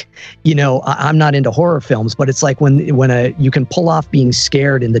like, I'm not into horror films, but it's like when you can pull off being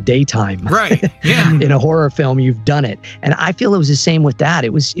scared in the daytime. Right. Yeah. In a horror film, you've done it. And I feel it was the same with that.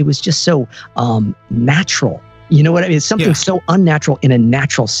 It was just so natural. You know what I mean? It's something so unnatural in a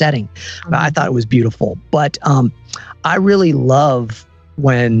natural setting. I thought it was beautiful. But I really love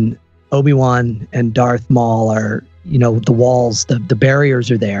when Obi-Wan and Darth Maul are, the walls, the barriers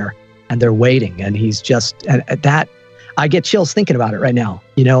are there, and they're waiting, and he's just, and that, I get chills thinking about it right now.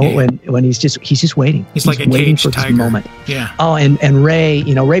 When he's just waiting. He's like a waiting caged for tiger. this moment. Yeah. Oh, and Ray,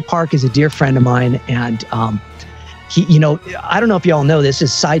 Ray Park is a dear friend of mine, and he, I don't know if y'all know this. As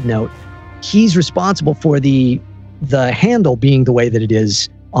a side note, he's responsible for the handle being the way that it is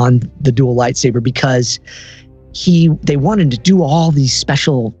on the dual lightsaber, because they wanted to do all these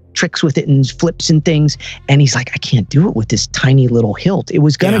special tricks with it and flips and things, and he's like, I can't do it with this tiny little hilt. It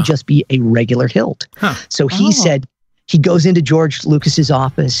was gonna just be a regular hilt. So he said, he goes into George Lucas's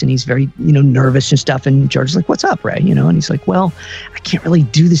office, and he's very nervous and stuff, and George is like, what's up, Ray? And he's like, well, I can't really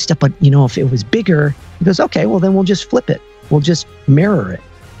do this stuff, but if it was bigger. He goes, okay, well then we'll just flip it, we'll just mirror it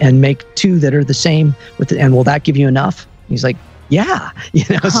and make two that are the same and will that give you enough? He's like, yeah,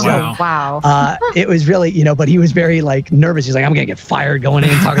 Wow. It was really, but he was very nervous. He's like, I'm going to get fired going in,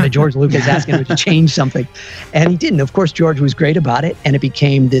 talking to George Lucas, asking him to change something. And he didn't. Of course, George was great about it. And it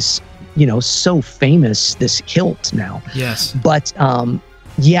became this, so famous, this hilt now. Yes. But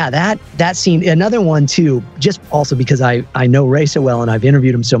that scene, another one too, just also because I know Ray so well, and I've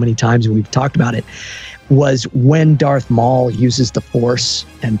interviewed him so many times and we've talked about it, was when Darth Maul uses the Force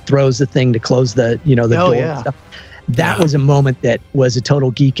and throws the thing to close the, the door and stuff. That was a moment that was a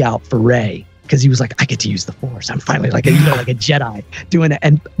total geek out for Ray, because he was like, I get to use the Force. I'm finally like a Jedi doing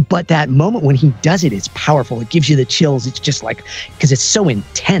it. But that moment when he does it, it's powerful. It gives you the chills. It's just like, because it's so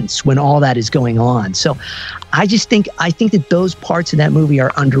intense when all that is going on. So I think that those parts of that movie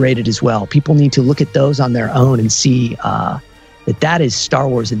are underrated as well. People need to look at those on their own and see that is Star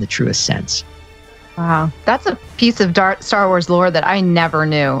Wars in the truest sense. Wow, that's a piece of Star Wars lore that I never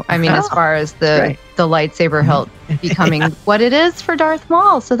knew. I mean, as far as the lightsaber hilt becoming what it is for Darth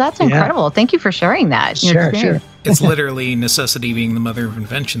Maul. So that's incredible. Thank you for sharing that. Sure. It's literally necessity being the mother of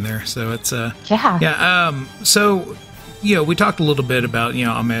invention there. So it's so we talked a little bit about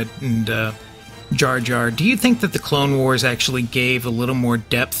Ahmed and Jar Jar. Do you think that the Clone Wars actually gave a little more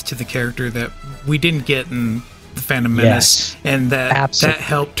depth to the character that we didn't get in the Phantom Menace, and that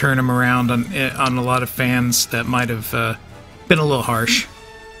helped turn him around on a lot of fans that might have been a little harsh?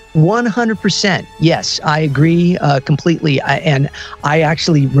 100%. Yes, I agree completely. And I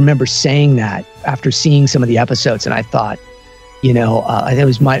actually remember saying that after seeing some of the episodes, and I thought, I think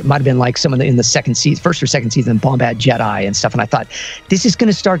it might have been like some of in the first or second season, Bombad Jedi and stuff. And I thought, this is going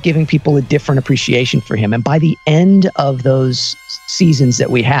to start giving people a different appreciation for him. And by the end of those seasons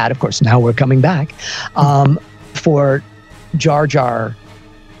that we had, of course, now we're coming back, for Jar Jar,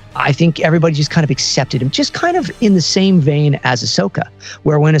 I think everybody just kind of accepted him, just kind of in the same vein as Ahsoka,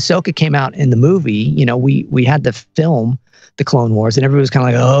 where when Ahsoka came out in the movie, we had the film, The Clone Wars, and everybody was kind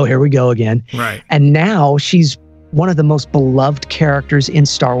of like, oh, here we go again. Right. And now she's one of the most beloved characters in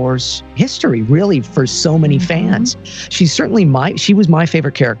Star Wars history, really, for so many fans. She's certainly she was my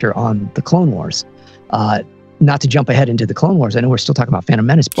favorite character on The Clone Wars. Not to jump ahead into the Clone Wars. I know we're still talking about Phantom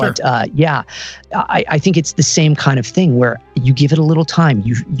Menace, but I think it's the same kind of thing where you give it a little time.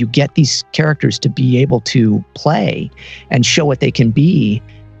 You get these characters to be able to play and show what they can be.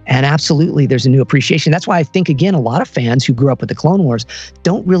 And absolutely, there's a new appreciation. That's why I think, again, a lot of fans who grew up with the Clone Wars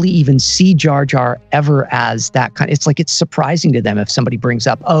don't really even see Jar Jar ever as that kind. It's like it's surprising to them if somebody brings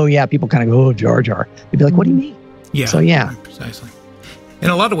up, oh, yeah, people kind of go, oh, Jar Jar. They'd be like, what do you mean? Yeah. So, yeah. Precisely. In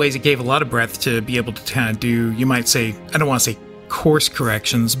a lot of ways, it gave a lot of breadth to be able to kind of do, you might say, I don't want to say course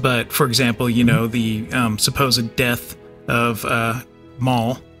corrections, but for example, the supposed death of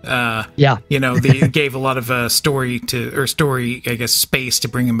Maul. They gave a lot of story, I guess, space to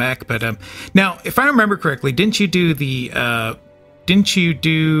bring him back. But now, if I remember correctly, weren't you the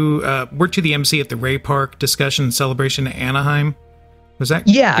MC at the Ray Park discussion celebration at Anaheim? Was that?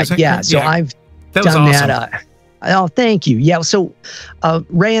 Yeah. So I've done awesome. that. Oh, thank you. Yeah. So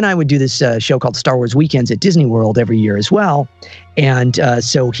Ray and I would do this show called Star Wars Weekends at Disney World every year as well. And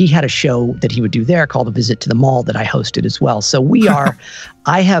so he had a show that he would do there called A Visit to the Mall that I hosted as well. So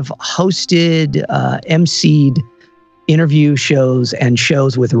I have hosted, emceed interview shows and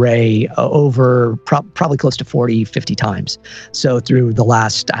shows with Ray over probably close to 40, 50 times. So through the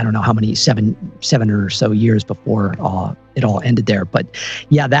last, I don't know how many, seven or so years before it all ended there. But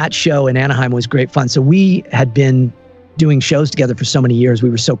yeah, that show in Anaheim was great fun. So we had been doing shows together for so many years. We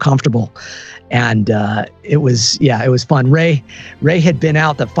were so comfortable. And it was fun. Ray had been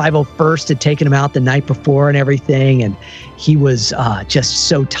out, the 501st had taken him out the night before and everything. And he was just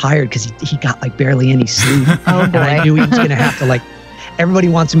so tired because he got like barely any sleep. And I knew he was going to have to everybody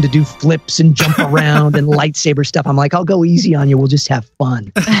wants him to do flips and jump around and lightsaber stuff. I'm like, I'll go easy on you. We'll just have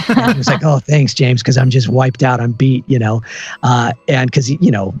fun. And he was like, oh, thanks, James, because I'm just wiped out. I'm beat, and because,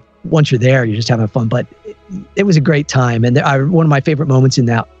 once you're there, you're just having fun. But it was a great time. And one of my favorite moments in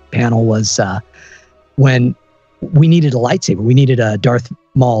that panel was when we needed a lightsaber. We needed a Darth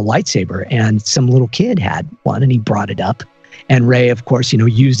Maul lightsaber, and some little kid had one, and he brought it up. And Ray, of course,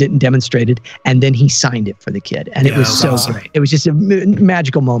 used it and demonstrated, and then he signed it for the kid. And it was so awesome. Great. It was just a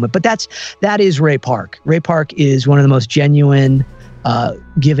magical moment. But that is Ray Park. Ray Park is one of the most genuine,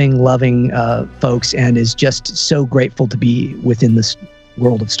 giving, loving folks, and is just so grateful to be within this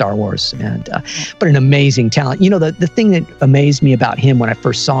world of Star Wars. And but an amazing talent. The thing that amazed me about him when I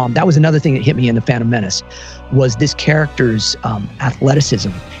first saw him, that was another thing that hit me in the Phantom Menace, was this character's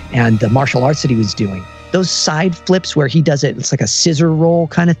athleticism and the martial arts that he was doing. Those side flips where he does it, it's like a scissor roll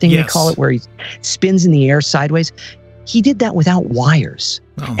kind of thing, they call it, where he spins in the air sideways. He did that without wires.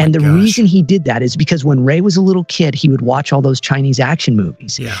 And the reason he did that is because when Ray was a little kid, he would watch all those Chinese action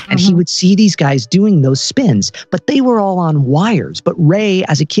movies. And he would see these guys doing those spins, but they were all on wires. But Ray,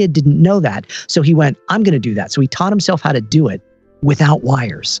 as a kid, didn't know that. So he went, I'm going to do that. So he taught himself how to do it without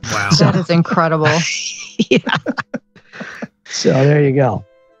wires. Wow. So, that is incredible. So there you go.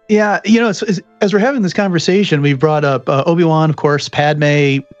 Yeah, as we're having this conversation, we've brought up Obi-Wan, of course,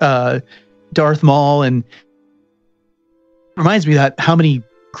 Padme, Darth Maul, and reminds me that how many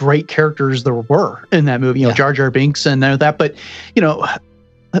great characters there were in that movie. Jar Jar Binks and that. But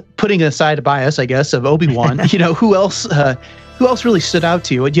putting aside a bias, I guess, of Obi-Wan, who else really stood out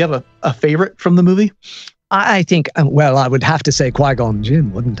to you? Do you have a favorite from the movie? I think, well, I would have to say Qui-Gon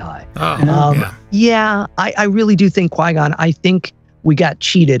Jinn, wouldn't I? Yeah. I really do think Qui-Gon, I think we got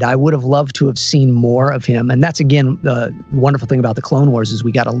cheated. I would have loved to have seen more of him. And that's, again, the wonderful thing about the Clone Wars is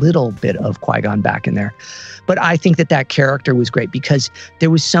we got a little bit of Qui-Gon back in there. But I think that character was great because there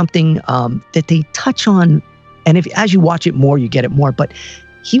was something that they touch on. And as you watch it more, you get it more. But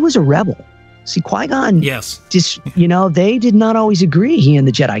he was a rebel. See, Qui-Gon, just, they did not always agree, he and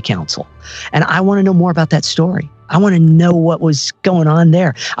the Jedi Council. And I want to know more about that story. I want to know what was going on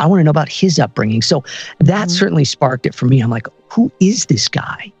there. I want to know about his upbringing. So that certainly sparked it for me. I'm like, who is this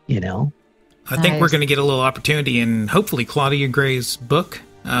guy? I think we're going to get a little opportunity in hopefully Claudia Gray's book,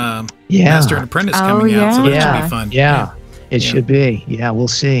 Master and Apprentice, coming out. So that should be fun. Yeah. It should be. Yeah, we'll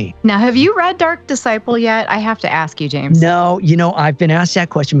see. Now, have you read Dark Disciple yet? I have to ask you, James. No, I've been asked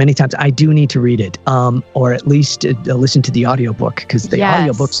that question many times. I do need to read it, or at least listen to the audiobook, because the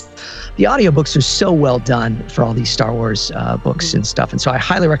audiobooks are so well done for all these Star Wars books and stuff. And so I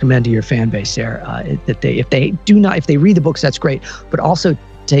highly recommend to your fan base there that if they read the books, that's great, but also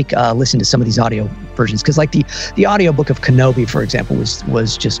listen to some of these audio versions, because like the audiobook of Kenobi, for example,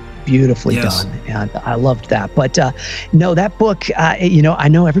 was just beautifully done, and I loved that. But no, that book, I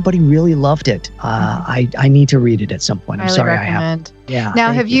know everybody really loved it. I need to read it at some point. I'm sorry, I haven't. Yeah.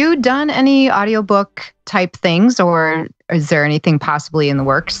 Now, have you done any audiobook type things, or is there anything possibly in the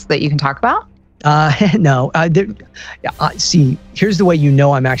works that you can talk about? No. See, here's the way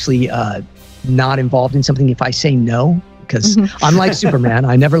I'm actually not involved in something if I say no. Because unlike Superman,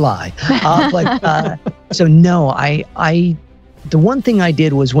 I never lie. So no, the one thing I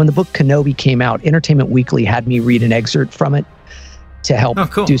did was when the book Kenobi came out, Entertainment Weekly had me read an excerpt from it to help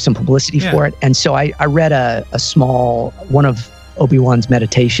do some publicity for it. And so I read a small one of Obi-Wan's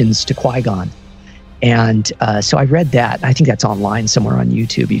meditations to Qui-Gon. And so I read that. I think that's online somewhere on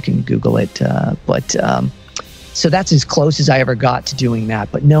YouTube. You can Google it. So that's as close as I ever got to doing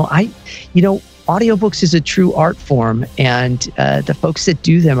that. But no, audiobooks is a true art form, and the folks that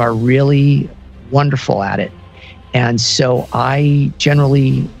do them are really wonderful at it. And so I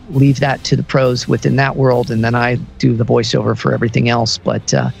generally leave that to the pros within that world, and then I do the voiceover for everything else.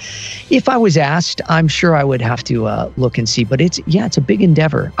 But if I was asked, I'm sure I would have to look and see. But it's a big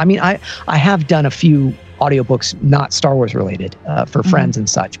endeavor. I mean, I have done a few audiobooks not Star Wars related for friends and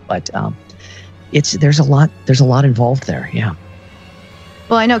such, but there's a lot involved there. Yeah.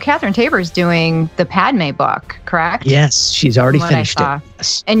 Well, I know Catherine Tabor's doing the Padme book, correct? Yes, she's already finished it.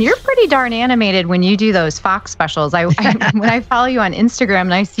 Yes. And you're pretty darn animated when you do those Fox specials. When I follow you on Instagram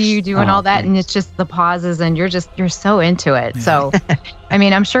and I see you doing all that, thanks. And it's just the pauses, and you're so into it. Yeah. So, I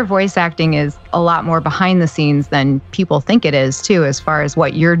mean, I'm sure voice acting is a lot more behind the scenes than people think it is too, as far as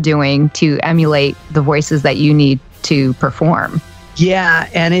what you're doing to emulate the voices that you need to perform. Yeah,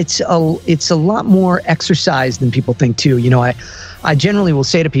 and it's a lot more exercise than people think too. I generally will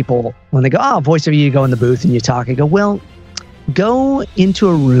say to people when they go, voiceover, you go in the booth and you talk. I go, well, go into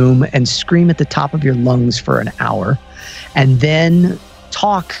a room and scream at the top of your lungs for an hour, and then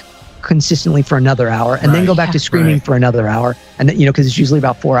talk consistently for another hour, and then go back to screaming for another hour, and then, because it's usually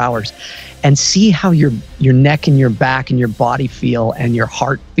about 4 hours, and see how your neck and your back and your body feel and your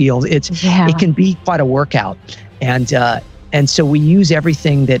heart feels. It can be quite a workout, and so we use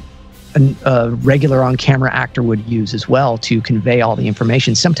everything that a regular on-camera actor would use as well to convey all the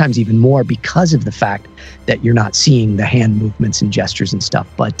information, sometimes even more because of the fact that you're not seeing the hand movements and gestures and stuff.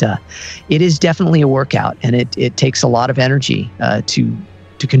 But it is definitely a workout, and it takes a lot of energy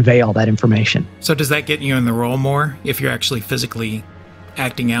to convey all that information. So does that get you in the role more if you're actually physically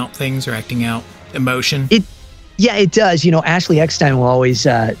acting out things or acting out emotion? Yeah, it does. Ashley Eckstein will always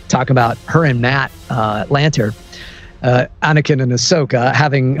talk about her and Matt Lanter, Anakin and Ahsoka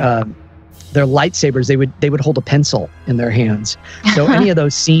having their lightsabers. They would hold a pencil in their hands. So any of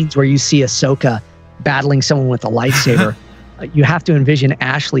those scenes where you see Ahsoka battling someone with a lightsaber, you have to envision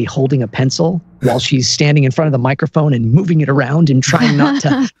Ashley holding a pencil while she's standing in front of the microphone and moving it around and trying not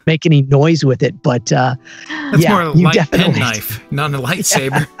to make any noise with it. But that's more a light penknife, not a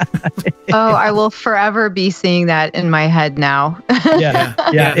lightsaber. Oh, I will forever be seeing that in my head now. Yeah,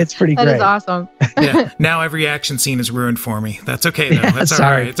 it's pretty great. That is awesome. Yeah. Now every action scene is ruined for me. That's okay though. That's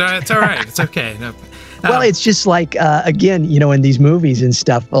all right. It's all right. It's okay. No. Well, it's just like, again, in these movies and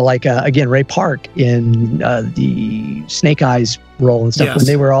stuff, like, again, Ray Park in the Snake Eyes role and stuff, when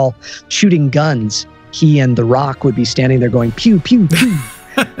they were all shooting guns, he and The Rock would be standing there going, pew, pew, pew.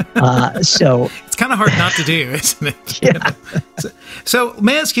 So it's kind of hard not to do, isn't it? Yeah. So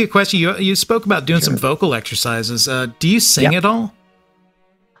may I ask you a question? You spoke about doing some vocal exercises. Do you sing at all?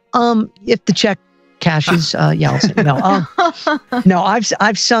 If the check cashes, yeah, I'll say no. No,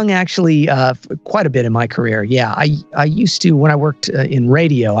 I've sung actually quite a bit in my career. Yeah, I used to, when I worked in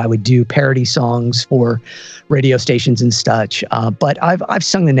radio, I would do parody songs for radio stations and such. But I've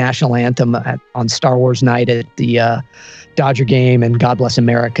sung the national anthem on Star Wars night at the Dodger game and God Bless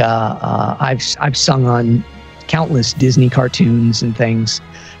America. I've sung on countless Disney cartoons and things.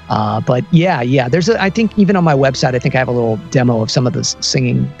 But yeah, I think even on my website, I think I have a little demo of some of the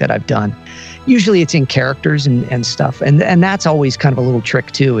singing that I've done. Usually it's in characters and stuff. And that's always kind of a little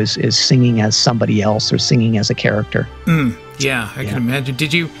trick too, is singing as somebody else or singing as a character. Yeah, I can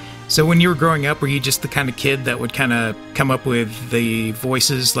imagine. So when you were growing up, were you just the kind of kid that would kind of come up with the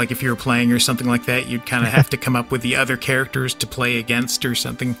voices? Like if you were playing or something like that, you'd kind of have to come up with the other characters to play against or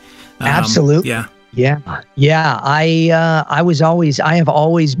something? Absolutely. Yeah. I have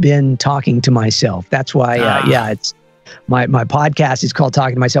always been talking to myself. That's why, it's my podcast is called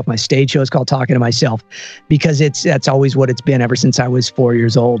Talking to Myself. My stage show is called Talking to Myself, because that's always what it's been ever since I was 4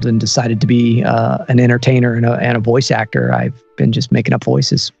 years old and decided to be an entertainer and a voice actor. I've been just making up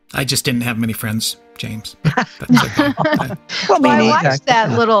voices. I just didn't have many friends, James. That's okay. Well, I watched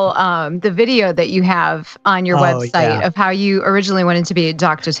that little the video that you have on your website of how you originally wanted to be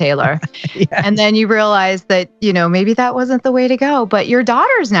Dr. Taylor. Yes. And then you realized that, maybe that wasn't the way to go. But your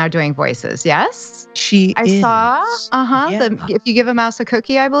daughter's now doing voices, yes? I saw. If You Give a Mouse a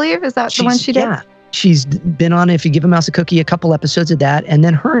Cookie, I believe. Is that the one she did? Yeah. She's been on If You Give a Mouse a Cookie, a couple episodes of that. And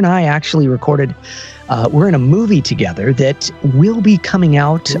then her and I actually recorded, we're in a movie together that will be coming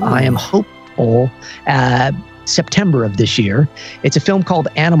out, I am hopeful, September of this year. It's a film called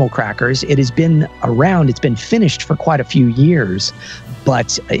Animal Crackers. It has been around, it's been finished for quite a few years,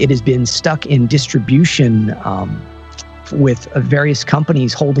 but it has been stuck in distribution with various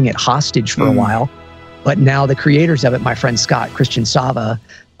companies holding it hostage for a while. But now the creators of it, my friend Christian Sava,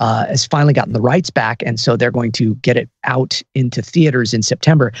 has finally gotten the rights back, and so they're going to get it out into theaters in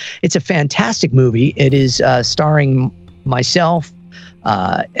September. It's a fantastic movie. It is starring myself,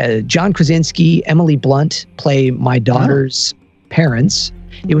 John Krasinski, Emily Blunt play my daughter's parents.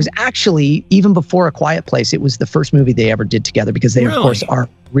 It was actually, even before A Quiet Place, it was the first movie they ever did together, because they, of course, are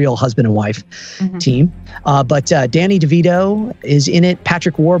real husband and wife team. But Danny DeVito is in it,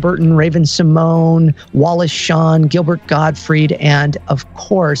 Patrick Warburton, Raven Simone, Wallace Shawn, Gilbert Gottfried, and of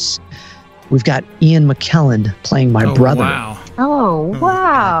course, we've got Ian McKellen playing my brother. Wow. Oh,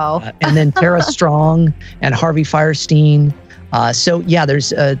 wow. And then Tara Strong and Harvey Fierstein. So yeah,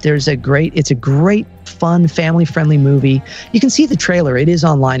 it's a great, fun, family-friendly movie. You can see the trailer. It is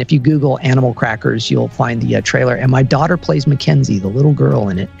online. If you Google Animal Crackers, you'll find the trailer. And my daughter plays Mackenzie, the little girl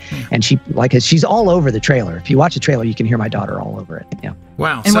in it. And she's all over the trailer. If you watch the trailer, you can hear my daughter all over it. Yeah.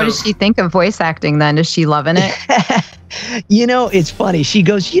 Wow. And what does she think of voice acting then? Is she loving it? It's funny. She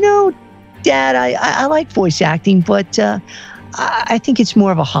goes, Dad, I like voice acting, but I think it's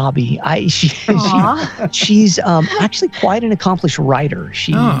more of a hobby. She's actually quite an accomplished writer.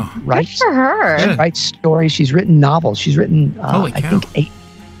 She writes good for her. She writes stories. She's written novels. She's written, I think,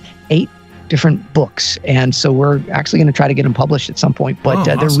 eight different books. And so we're actually going to try to get them published at some point. But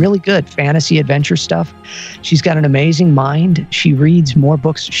they're really good fantasy adventure stuff. She's got an amazing mind. She reads more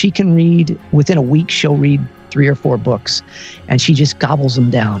books. She can read within a week. She'll read 3 or 4 books, and she just gobbles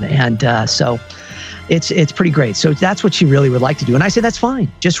them down. And so it's pretty great. So that's what she really would like to do. And I say, that's fine.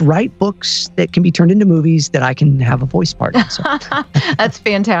 Just write books that can be turned into movies that I can have a voice part in. So. That's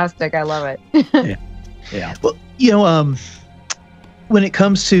fantastic. I love it. Yeah. Well, when it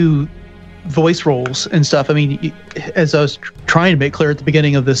comes to voice roles and stuff, I mean, as I was trying to make clear at the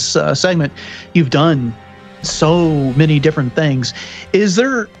beginning of this segment, you've done so many different things. Is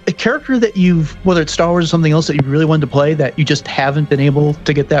there a character that whether it's Star Wars or something else, that you really wanted to play that you just haven't been able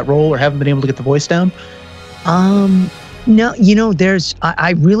to get that role or haven't been able to get the voice down? No,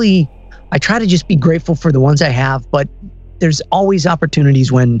 I try to just be grateful for the ones I have, but there's always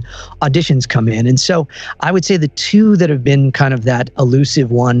opportunities when auditions come in. And so I would say the 2 that have been kind of that elusive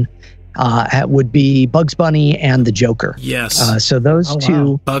one would be Bugs Bunny and the Joker. Yes. So those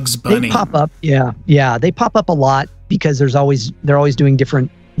 2, Bugs Bunny, they pop up. Yeah, they pop up a lot because they're always doing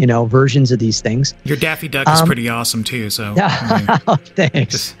different, versions of these things. Your Daffy Duck is pretty awesome too. So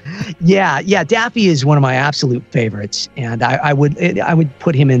thanks. Yeah. Daffy is one of my absolute favorites, and I would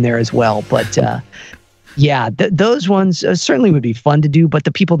put him in there as well. But those ones certainly would be fun to do, but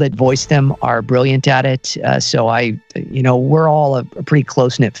the people that voice them are brilliant at it. So we're all a pretty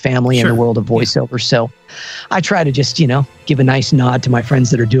close-knit family in the world of voiceover. So I try to just, give a nice nod to my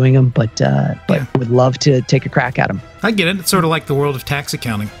friends that are doing them, but would love to take a crack at them. I get it. It's sort of like the world of tax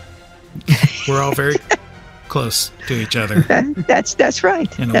accounting. We're all very close to each other. That's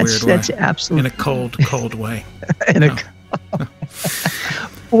right. In a weird way. That's absolutely. In a cold way.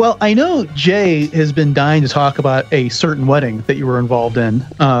 Well, I know Jay has been dying to talk about a certain wedding that you were involved in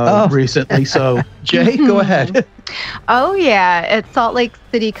recently. So, Jay, go ahead. Oh, yeah. At Salt Lake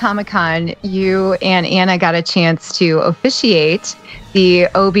City Comic-Con, you and Anna got a chance to officiate the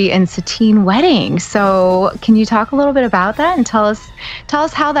Obi and Satine wedding. So can you talk a little bit about that and tell us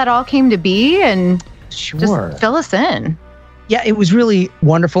how that all came to be and just fill us in? Yeah, it was really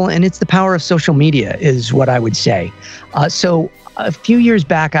wonderful. And it's the power of social media is what I would say. So a few years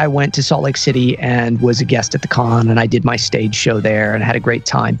back, I went to Salt Lake City and was a guest at the con, and I did my stage show there and had a great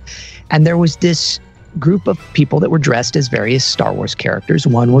time. And there was this group of people that were dressed as various Star Wars characters.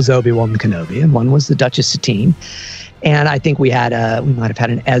 One was Obi-Wan Kenobi, and one was the Duchess Satine. And I think we might have had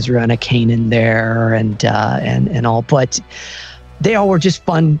an Ezra and a Kanan there, and all. But they all were just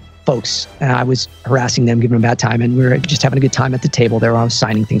fun folks, and I was harassing them, giving them a bad time, and we were just having a good time at the table there. I was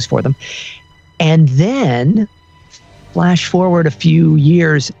signing things for them, and then flash forward a few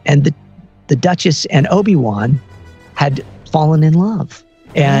years, and the Duchess and Obi-Wan had fallen in love,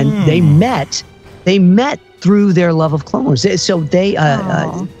 and they met through their love of Clone Wars. So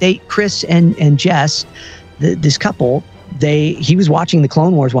they Chris and Jess, this couple, he was watching the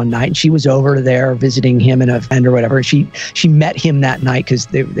Clone Wars one night, and she was over there visiting him and a friend or whatever. She met him that night because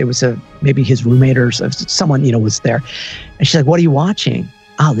there was maybe his roommate or someone was there, and she's like, "What are you watching?"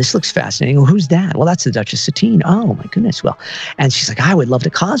 "Oh, this looks fascinating." "Well, who's that?" "Well, that's the Duchess Satine." "Oh my goodness." Well, and she's like, "I would love to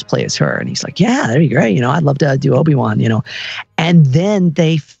cosplay as her." And he's like, "Yeah, that'd be great. I'd love to do Obi-Wan." And then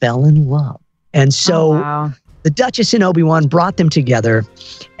they fell in love, and so the Duchess and Obi-Wan brought them together,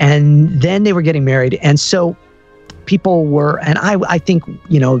 and then they were getting married, and so people were, and I think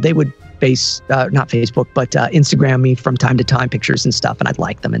they would not Facebook, but Instagram me from time to time pictures and stuff, and I'd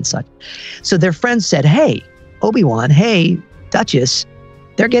like them and such. So their friends said, "Hey, Obi-Wan, hey, Duchess,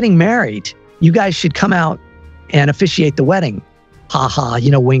 they're getting married. You guys should come out and officiate the wedding." Ha ha,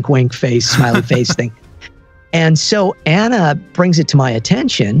 wink, wink face, smiley face thing. And so Anna brings it to my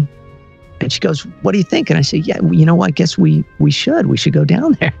attention, and she goes, "What do you think?" And I say, "Yeah, I guess we should go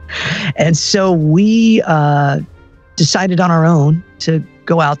down there." And so we decided on our own to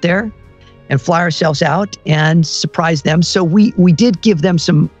go out there and fly ourselves out and surprise them. So we did give them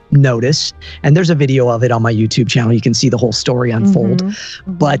some notice, and there's a video of it on my YouTube channel. You can see the whole story unfold.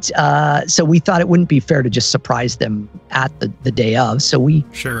 Mm-hmm. But so we thought it wouldn't be fair to just surprise them at the day of. So we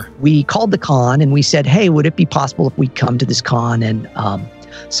called the con and we said, "Hey, would it be possible if we come to this con and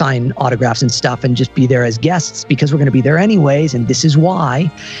sign autographs and stuff and just be there as guests, because we're going to be there anyways, and this is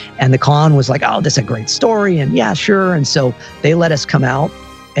why." And the con was like, "Oh, that's a great story," and yeah, sure. And so they let us come out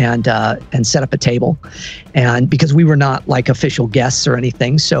and set up a table, and because we were not like official guests or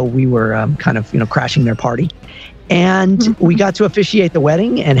anything, so we were kind of crashing their party. And we got to officiate the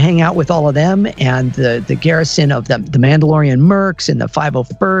wedding and hang out with all of them and the garrison of the Mandalorian Mercs and the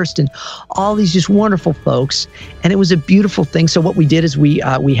 501st and all these just wonderful folks. And it was a beautiful thing. So what we did is we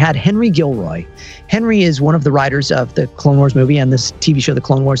had Henry Gilroy. Henry is one of the writers of the Clone Wars movie and this TV show, The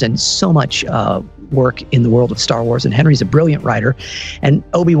Clone Wars, and so much work in the world of Star Wars. And Henry's a brilliant writer. And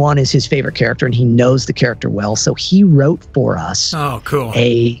Obi-Wan is his favorite character, and he knows the character well. So he wrote for us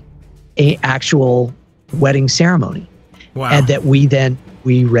a actual wedding ceremony. Wow. And that we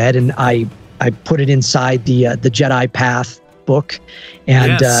read, and I put it inside the Jedi Path book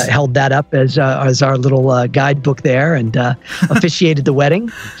and held that up as our little guidebook there, and officiated the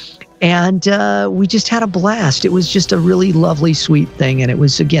wedding. And we just had a blast. It was just a really lovely, sweet thing. And it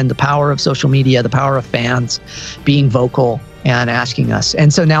was, again, the power of social media, the power of fans being vocal and asking us.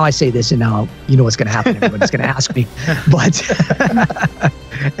 And so now I say this, and now you know what's going to happen. Everybody's going to ask me. But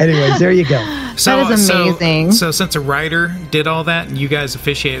anyways, there you go. That is amazing. So since a writer did all that and you guys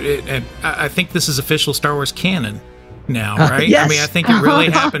officiated it, and I think this is official Star Wars canon now, right? Yes. I mean, I think it really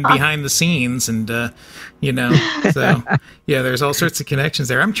happened behind the scenes, and so yeah, there's all sorts of connections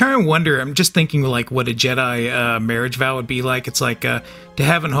there. I'm trying to wonder, I'm just thinking like what a Jedi marriage vow would be like. It's like to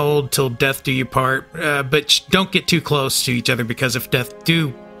have and hold till death do you part, but don't get too close to each other, because if death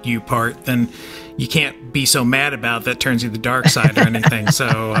do you part, then you can't be so mad about that turns you the dark side or anything.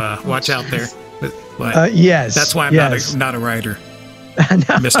 So watch out there. But, yes, that's why I'm not a writer,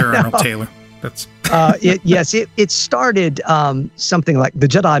 Mr. Arnold Taylor. That's it started something like, "The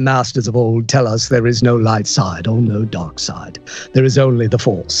Jedi Masters of old tell us there is no light side or no dark side. There is only the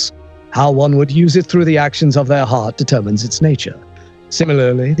Force. How one would use it through the actions of their heart determines its nature.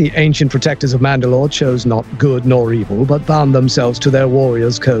 Similarly, the ancient protectors of Mandalore chose not good nor evil, but bound themselves to their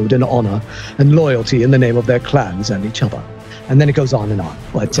warriors' code and honor and loyalty in the name of their clans and each other." And then it goes on and on.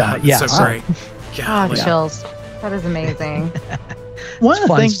 But so great. Oh, chills. That is amazing. One of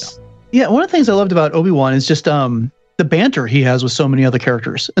the things I loved about Obi-Wan is just the banter he has with so many other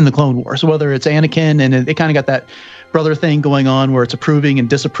characters in the Clone Wars. Whether it's Anakin, and it kind of got that brother thing going on where it's approving and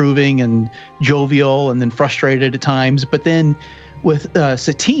disapproving and jovial and then frustrated at times. But then with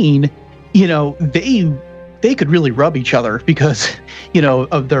Satine, they could really rub each other because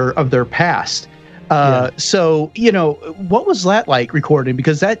of their past. So what was that like recording?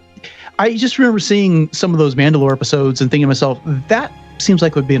 Because I just remember seeing some of those Mandalore episodes and thinking to myself, that seems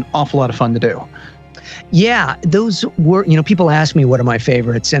like it would be an awful lot of fun to do. Yeah, those were, people ask me what are my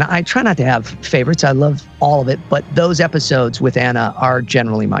favorites, and I try not to have favorites. I love all of it, but those episodes with Anna are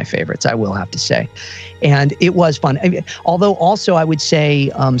generally my favorites, I will have to say. And it was fun. Although also I would say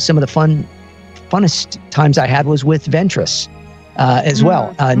some of the funnest times I had was with Ventress as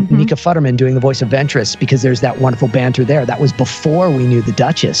well. Nika Futterman doing the voice of Ventress, because there's that wonderful banter there. That was before we knew the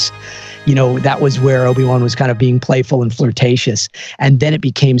Duchess. That was where Obi-Wan was kind of being playful and flirtatious. And then it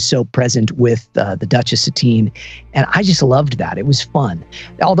became so present with the Duchess Satine. And I just loved that. It was fun.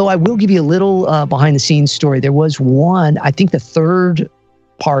 Although I will give you a little behind the scenes story. There was one, I think the third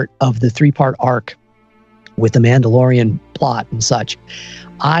part of the 3-part arc with the Mandalorian plot and such.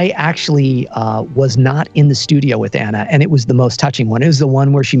 I actually was not in the studio with Anna, and it was the most touching one. It was the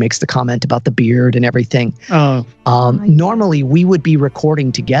one where she makes the comment about the beard and everything. Normally, we would be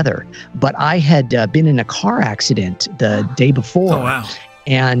recording together, but I had been in a car accident the day before,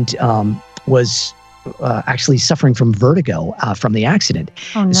 and was actually suffering from vertigo from the accident.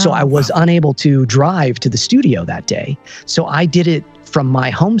 So I was unable to drive to the studio that day. So I did it from my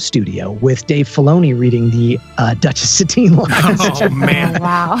home studio with Dave Filoni reading the Duchess Satine lines. Oh, man.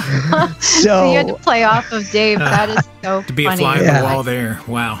 Wow. So you had to play off of Dave. That is so to be funny. a fly on the wall there.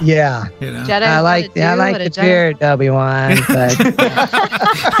 Wow. Yeah. Jedi, I like the beard, Obi-Wan. But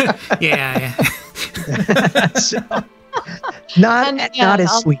yeah. So, not as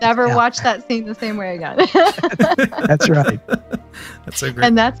I'll sweet. I'll never watch that scene the same way again. That's right. That's so great.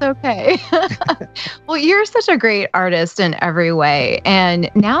 And that's okay. Well, you're such a great artist in every way. And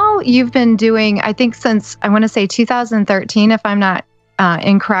now you've been doing, I think since, I want to say 2013, if I'm not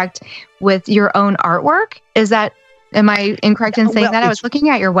incorrect, with your own artwork. Am I incorrect in saying that? I was looking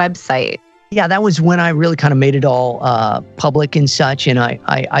at your website. Yeah, that was when I really kind of made it all public and such. And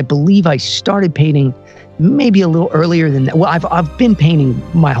I believe I started painting maybe a little earlier than that. Well, I've been painting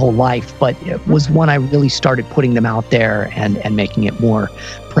my whole life, but it was when I really started putting them out there and making it more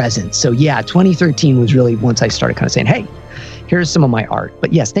present. So yeah, 2013 was really once I started kind of saying, hey, here's some of my art.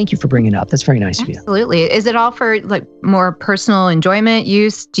 But yes, thank you for bringing it up. That's very nice of you. Absolutely. Is it all for like more personal enjoyment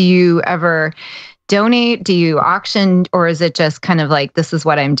use? Do you ever donate? Do you auction? Or is it just kind of like, this is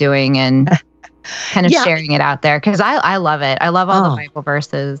what I'm doing and kind of sharing it out there? Because I love it. I love all the Bible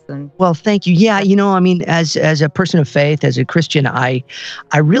verses. Well, thank you. Yeah, I mean, as a person of faith, as a Christian, I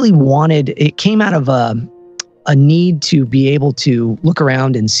really wanted, it came out of a need to be able to look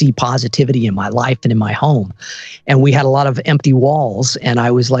around and see positivity in my life and in my home. And we had a lot of empty walls. And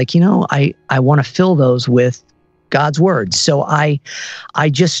I was like, I want to fill those with God's words. So I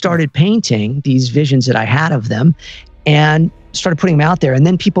just started painting these visions that I had of them and started putting them out there. And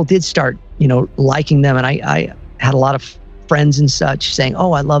then people did start, liking them. And I had a lot of friends and such saying,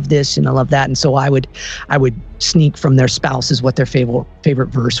 oh, I love this and I love that. And so I would sneak from their spouses what their favorite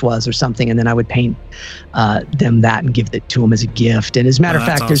verse was or something. And then I would paint them that and give it to them as a gift. And as a matter of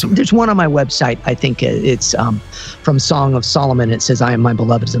fact, awesome. there's one on my website. I think it's from Song of Solomon. It says, I am my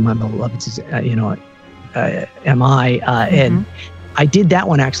beloved, and my beloved is, am I? And I did that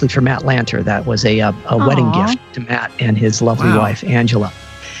one actually for Matt Lanter. That was a wedding gift to Matt and his lovely wife, Angela.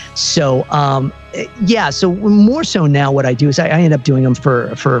 So, so more so now what I do is I end up doing them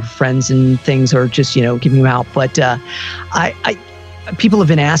for friends and things, or just, giving them out. But people have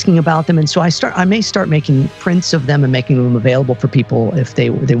been asking about them. And so I may start making prints of them and making them available for people if they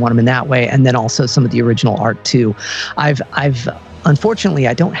want them in that way. And then also some of the original art too. I've unfortunately,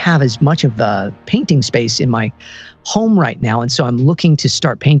 I don't have as much of a painting space in my home right now. And so I'm looking to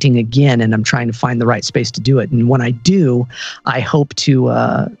start painting again, and I'm trying to find the right space to do it. And when I do, I hope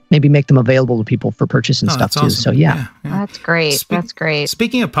to maybe make them available to people for purchase and stuff too. Awesome. So yeah. That's great. That's great.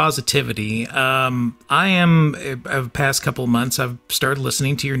 Speaking of positivity, I am, over the past couple of months, I've started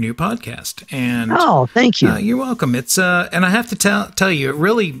listening to your new podcast. And thank you. You're welcome. It's and I have to tell you, it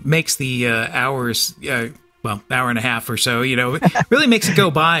really makes the hours, hour and a half or so, it really makes it go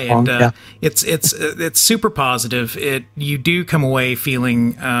by. And it's super positive. You do come away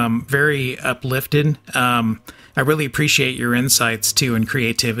feeling very uplifted. I really appreciate your insights too and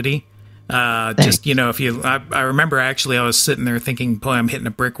creativity. Just, I remember actually I was sitting there thinking, boy, I'm hitting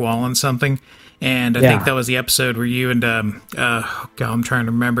a brick wall on something. And I think that was the episode where you and, I'm trying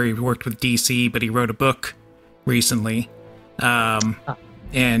to remember, he worked with DC, but he wrote a book recently.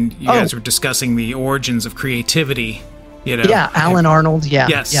 And you guys were discussing the origins of creativity, Yeah, Alan Arnold,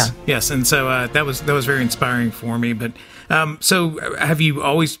 Yes. And so that was very inspiring for me. But so have you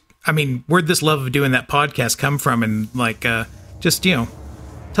always, where'd this love of doing that podcast come from? And tell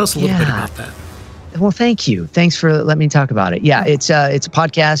us a little bit about that. Well, thank you. Thanks for letting me talk about it. Yeah, it's a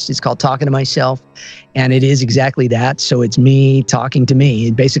podcast. It's called Talking to Myself, and it is exactly that. So it's me talking to me.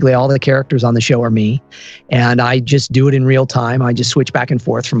 Basically, all the characters on the show are me, and I just do it in real time. I just switch back and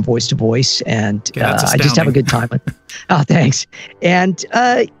forth from voice to voice, and I just have a good time. Oh, thanks. And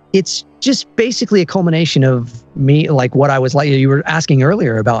it's just basically a culmination of me, like what I was like. You were asking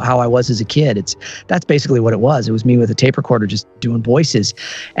earlier about how I was as a kid. That's basically what it was. It was me with a tape recorder just doing voices,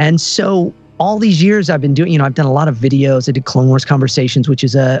 and so all these years I've been doing, I've done a lot of videos. I did Clone Wars Conversations, which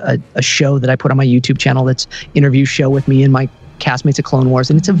is a show that I put on my YouTube channel. That's interview show with me and my castmates of Clone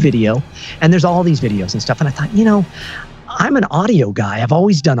Wars. And it's a video, and there's all these videos and stuff. And I thought, I'm an audio guy. I've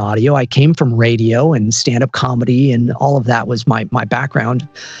always done audio. I came from radio and stand-up comedy, and all of that was my background,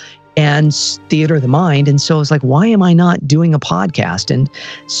 and theater of the mind. And so I was like, why am I not doing a podcast? And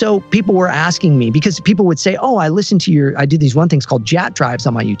so people were asking me, because people would say, I listened to I did these things called Jat Drives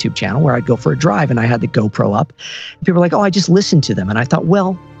on my YouTube channel, where I'd go for a drive and I had the GoPro up. And people were like, I just listened to them. And I thought,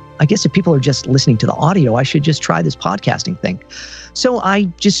 well, I guess if people are just listening to the audio, I should just try this podcasting thing. So I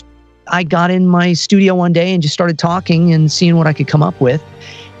got in my studio one day and just started talking and seeing what I could come up with.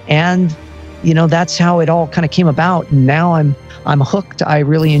 And, that's how it all kind of came about. And now I'm hooked. I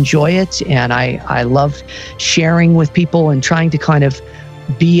really enjoy it. And I love sharing with people and trying to kind of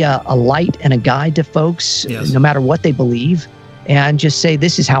be a light and a guide to folks, no matter what they believe, and just say,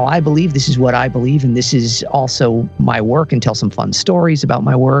 this is how I believe, this is what I believe, and this is also my work, and tell some fun stories about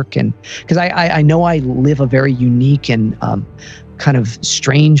my work. And because I know I live a very unique and kind of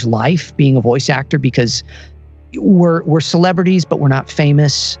strange life being a voice actor, because we're celebrities, but we're not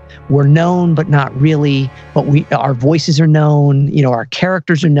famous. We're known, but not really. But our voices are known. Our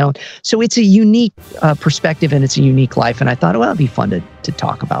characters are known. So it's a unique perspective, and it's a unique life. And I thought, it'd be fun to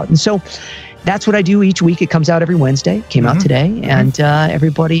talk about. And so that's what I do each week. It comes out every Wednesday. Came out today, and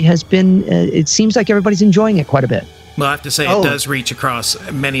everybody has been. It seems like everybody's enjoying it quite a bit. Well, I have to say it does reach across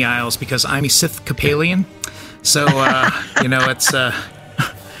many aisles, because I'm a Sith Capellian. So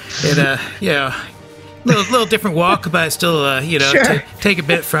it's little different walk, but I still sure. Take a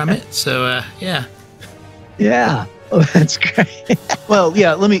bit from it. So yeah. Oh, that's great. Well,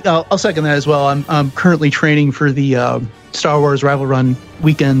 yeah. I'll second that as well. I'm currently training for the Star Wars Rival Run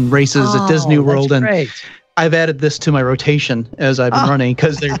weekend races at Disney World, and great. I've added this to my rotation as I've been running,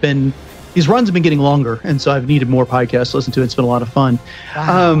 because these runs have been getting longer, and so I've needed more podcasts to listen to. It's been a lot of fun.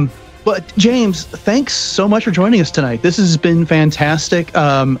 Wow. But James, thanks so much for joining us tonight. This has been fantastic.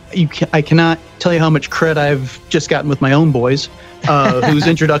 I cannot tell you how much cred I've just gotten with my own boys, whose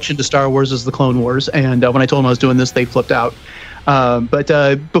introduction to Star Wars is the Clone Wars. And when I told them I was doing this, they flipped out. But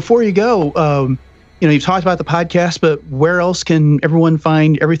before you go, you've talked about the podcast, but where else can everyone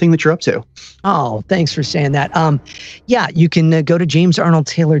find everything that you're up to? Oh, thanks for saying that. You can go to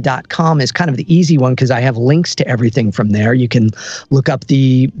jamesarnoldtaylor.com is kind of the easy one, because I have links to everything from there. You can look up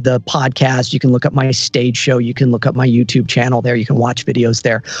the podcast. You can look up my stage show. You can look up my YouTube channel there. You can watch videos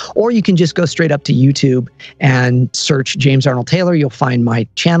there. Or you can just go straight up to YouTube and search James Arnold Taylor. You'll find my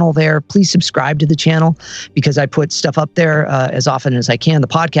channel there. Please subscribe to the channel, because I put stuff up there as often as I can. The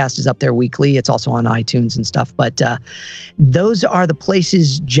podcast is up there weekly. It's also on iTunes and stuff. But those are the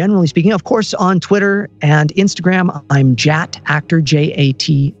places, generally speaking. Of course, on Twitter and Instagram, I'm Jat Actor,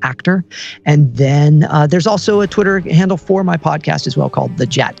 J-A-T Actor. And then there's also a Twitter handle for my podcast as well, called the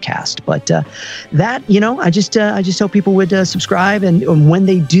Jatcast. But I just hope people would subscribe. And when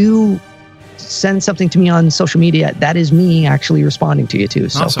they do send something to me on social media, that is me actually responding to you too.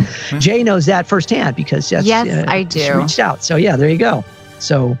 So awesome. Jay knows that firsthand, because I do. She reached out. So there you go.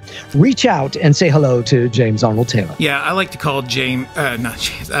 So reach out and say hello to James Arnold Taylor. Yeah, I like to call Jay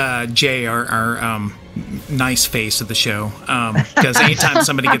our nice face of the show, because anytime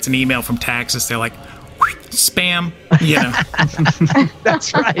somebody gets an email from Taxus, they're like, spam,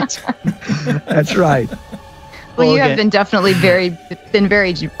 That's right. That's right. Well, you have been definitely very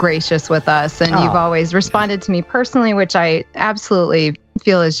gracious with us, and you've always responded to me personally, which I absolutely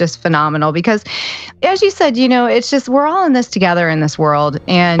feel is just phenomenal because, as you said, it's just we're all in this together in this world,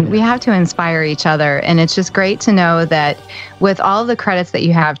 and we have to inspire each other. And it's just great to know that with all the credits that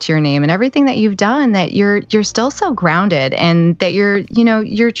you have to your name and everything that you've done, that you're still so grounded, and that you're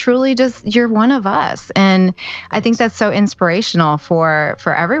truly you're one of us. And I think that's so inspirational for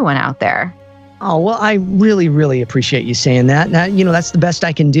everyone out there. Oh, well, I really, really appreciate you saying that. Now, that's the best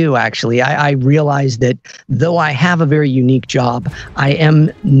I can do, actually. I realize that though I have a very unique job, I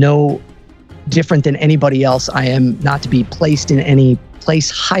am no different than anybody else. I am not to be placed in any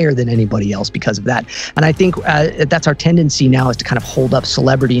place higher than anybody else because of that. And I think that's our tendency now, is to kind of hold up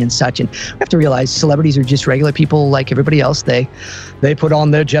celebrity and such. And we have to realize celebrities are just regular people like everybody else. They put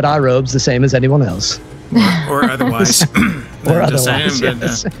on their Jedi robes the same as anyone else. Or otherwise. Or otherwise,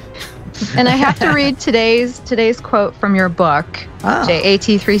 yes. And I have to read today's quote from your book, JAT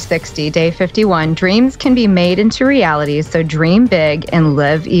 360, Day 51. Dreams can be made into reality, so dream big and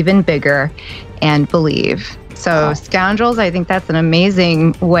live even bigger and believe. So Scoundrels, I think that's an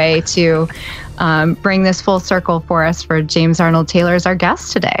amazing way to bring this full circle for us for James Arnold Taylor as our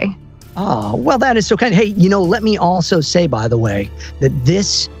guest today. Oh, well, that is so kind. Hey, let me also say, by the way, that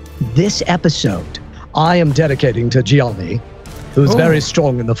this episode I am dedicating to Gianni, who's very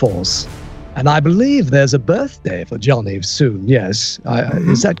strong in the Force. And I believe there's a birthday for Johnny soon, yes.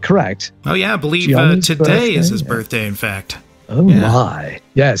 Is that correct? Oh, yeah, I believe today birthday? is his birthday, in fact. Oh, my.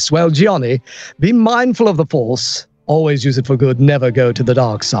 Yes, well, Gianni, be mindful of the Force. Always use it for good, never go to the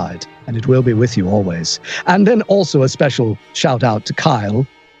dark side. And it will be with you always. And then also a special shout out to Kyle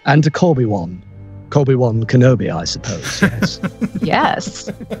and to Obi-Wan Kenobi, I suppose, yes. Yes.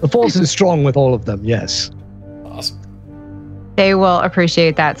 The Force is strong with all of them, yes. Awesome. They will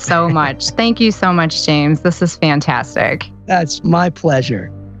appreciate that so much. Thank you so much, James. This is fantastic. That's my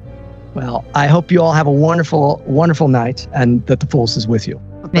pleasure. Well, I hope you all have a wonderful, wonderful night, and that the Force is with you.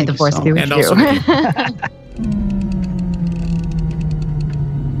 May the Force be with and you. Also with you.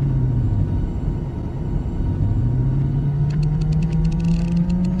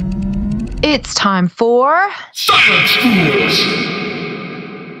 It's time for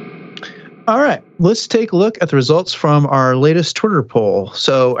All right, let's take a look at the results from our latest Twitter poll.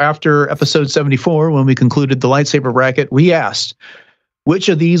 So after episode 74, when we concluded the lightsaber bracket, we asked, which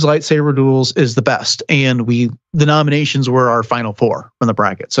of these lightsaber duels is the best? And the nominations were our final four from the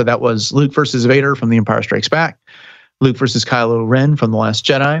bracket. So that was Luke versus Vader from The Empire Strikes Back, Luke versus Kylo Ren from The Last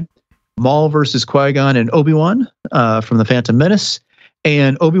Jedi, Maul versus Qui-Gon and Obi-Wan from The Phantom Menace,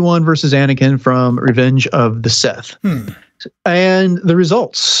 and Obi-Wan versus Anakin from Revenge of the Sith. And the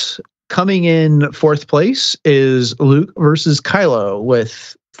results: coming in fourth place is Luke versus Kylo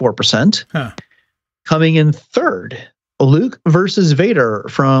with 4%. Coming in third, Luke versus Vader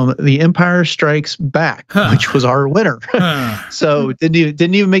from The Empire Strikes Back, which was our winner. So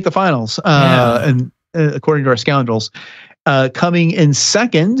didn't even make the finals, and according to our Scoundrels. Coming in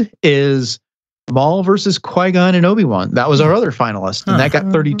second is Maul versus Qui-Gon and Obi-Wan. That was our other finalist, and that got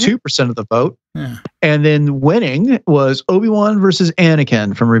 32% of the vote. And then winning was Obi-Wan versus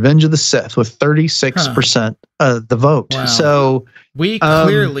Anakin from Revenge of the Sith with 36% of the vote. Wow. So we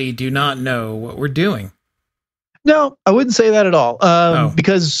clearly do not know what we're doing. No, I wouldn't say that at all.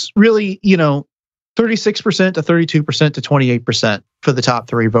 Because really, 36% to 32% to 28% for the top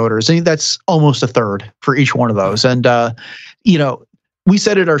three voters. I think that's almost a third for each one of those. And, we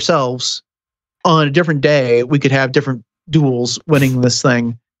said it ourselves. On a different day, we could have different duels winning this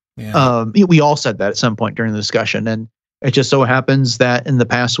thing. Yeah. We all said that at some point during the discussion. And it just so happens that in the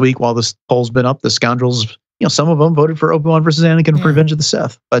past week, while this poll's been up, the Scoundrels, some of them voted for Obi-Wan versus Anakin for Revenge of the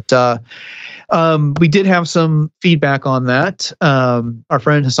Sith. But we did have some feedback on that. Our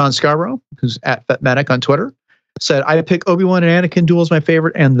friend Hassan Scarborough, who's at Fetmatic on Twitter, said, I pick Obi-Wan and Anakin duels my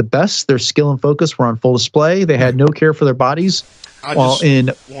favorite and the best. Their skill and focus were on full display. They had no care for their bodies, while in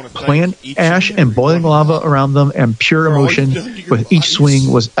plant ash and boiling lava around them, and pure emotion with each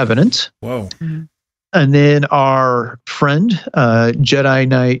swing was evident. Whoa. And then our friend, Jedi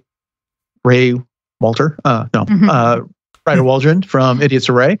Knight Ray Walter, Ryder Waldron from Idiots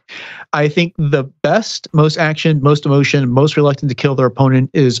Array. I think the best, most action, most emotion, most reluctant to kill their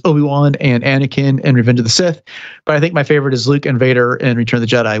opponent is Obi-Wan and Anakin in Revenge of the Sith. But I think my favorite is Luke and Vader in Return of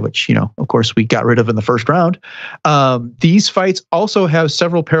the Jedi, which, of course, we got rid of in the first round. These fights also have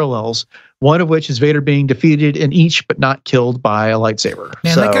several parallels, one of which is Vader being defeated in each but not killed by a lightsaber.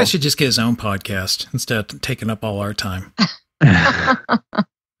 Man, that guy should just get his own podcast instead of taking up all our time.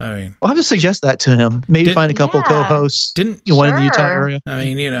 I mean, I'll have to suggest that to him. Maybe find a couple co-hosts. One in the Utah area. I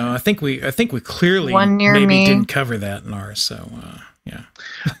mean, I think we clearly one near maybe me didn't cover that in ours. So yeah.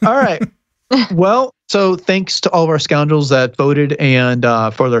 All right. Well, so thanks to all of our scoundrels that voted and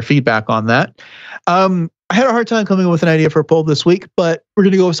for their feedback on that. I had a hard time coming up with an idea for a poll this week, but we're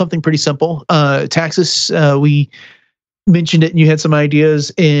going to go with something pretty simple. Taxus, we mentioned it and you had some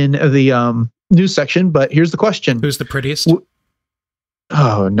ideas in the news section, but here's the question. Who's the prettiest?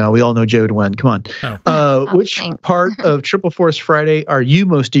 Oh, no, we all know Joe would win. Come on. Which part of Triple Force Friday are you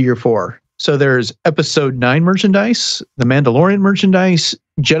most eager for? So there's Episode 9 merchandise, the Mandalorian merchandise,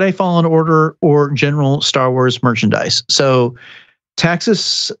 Jedi Fallen Order, or general Star Wars merchandise. So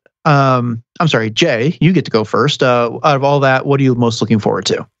Taxus, I'm sorry, Jay, you get to go first. Out of all that, what are you most looking forward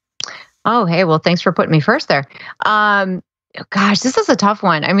to? Oh, hey, well, thanks for putting me first there. Gosh, this is a tough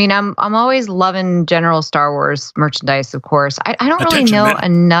one. I mean, I'm always loving general Star Wars merchandise, of course. I don't really know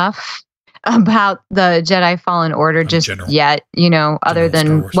enough about the Jedi Fallen Order just yet, other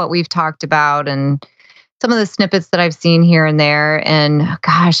than what we've talked about and some of the snippets that I've seen here and there. And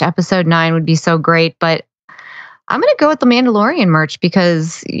gosh, Episode 9 would be so great, but I'm going to go with the Mandalorian merch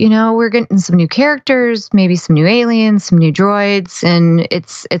because, we're getting some new characters, maybe some new aliens, some new droids, and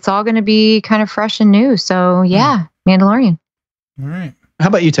it's all going to be kind of fresh and new. So yeah, Mandalorian. All right. How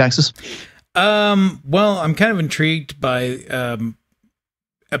about you, Taxus? Well, I'm kind of intrigued by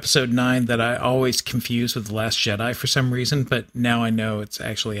Episode 9 that I always confuse with The Last Jedi for some reason, but now I know it's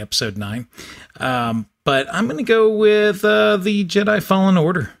actually Episode 9. But I'm going to go with the Jedi Fallen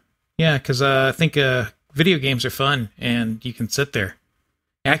Order. Yeah, because I think video games are fun, and you can sit there.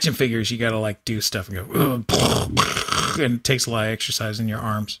 Action figures, you got to do stuff and go, and it takes a lot of exercise in your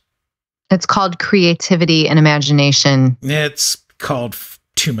arms. It's called creativity and imagination. It's called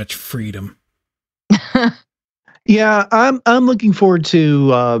too much freedom. Yeah, I'm looking forward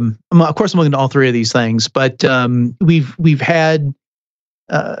to. Of course, I'm looking at all three of these things, but we've had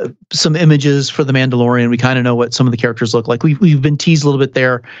some images for the Mandalorian. We kind of know what some of the characters look like. We've been teased a little bit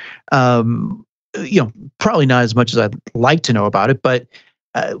there. Probably not as much as I'd like to know about it, but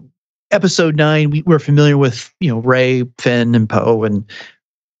Episode 9, we're familiar with Rey, Finn, and Poe, and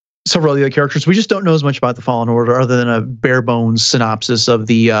several of the other characters. We just don't know as much about the Fallen Order other than a bare bones synopsis of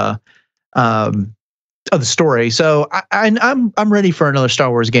the story. So I'm ready for another Star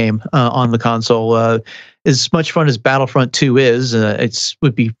Wars game on the console. As much fun as Battlefront 2 is,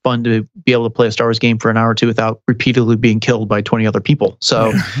 would be fun to be able to play a Star Wars game for an hour or two without repeatedly being killed by 20 other people.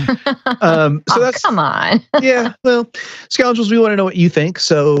 So, that's come on. Yeah, well, Scoundrels, we want to know what you think.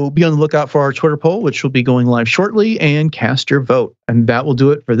 So be on the lookout for our Twitter poll, which will be going live shortly, and cast your vote. And that will do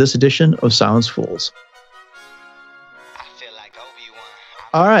it for this edition of Silence Fools.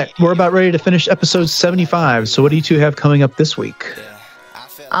 All right, we're about ready to finish episode 75. So what do you two have coming up this week?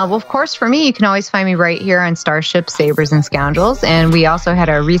 Well, of course, for me, you can always find me right here on Starships, Sabers, and Scoundrels. And we also had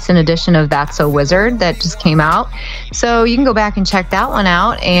a recent edition of That's So Wizard that just came out. So you can go back and check that one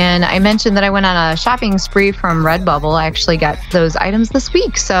out. And I mentioned that I went on a shopping spree from Redbubble. I actually got those items this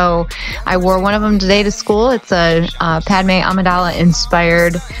week. So I wore one of them today to school. It's a Padme Amidala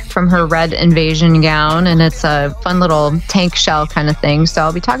inspired from her red invasion gown. And it's a fun little tank shell kind of thing. So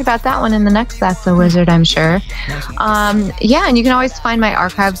I'll be talking about that one in the next That's So Wizard, I'm sure. Yeah, and you can always find my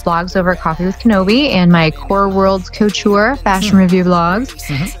archives blogs over at Coffee with Kenobi and my Core Worlds Couture fashion review blogs.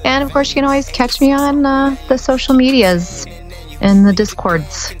 And of course, you can always catch me on the social medias and the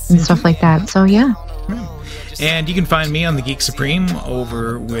Discords and stuff like that. So yeah. And you can find me on The Geek Supreme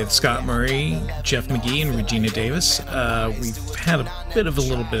over with Scott Murray, Jeff McGee, and Regina Davis. We've had a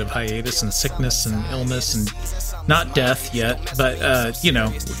little bit of hiatus and sickness and illness and not death yet, but I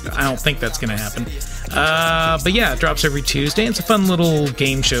don't think that's going to happen. But yeah, it drops every Tuesday. It's a fun little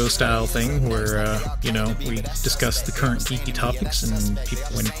game show style thing where, we discuss the current geeky topics and people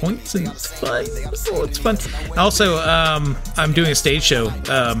win points, and it's fun. Oh, it's fun. Also, I'm doing a stage show.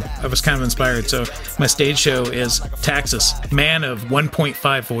 I was kind of inspired. So my stage show is Taxus, man of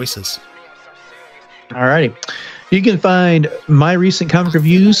 1.5 voices. All righty. You can find my recent comic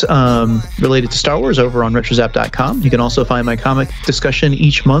reviews related to Star Wars over on retrozap.com. You can also find my comic discussion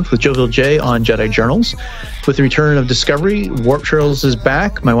each month with Jovial J on Jedi Journals. With the return of Discovery, Warp Trails is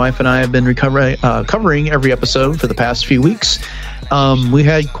back. My wife and I have been covering every episode for the past few weeks. We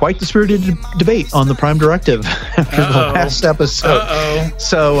had quite the spirited debate on the Prime Directive after the last episode.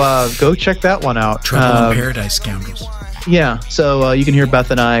 So go check that one out. Trouble in Paradise, Scoundrels. Yeah, so you can hear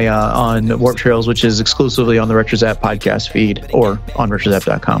Beth and I on Warp Trails, which is exclusively on the RetroZap podcast feed or on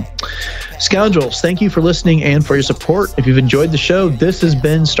retrozap.com. Scoundrels, thank you for listening and for your support. If you've enjoyed the show, this has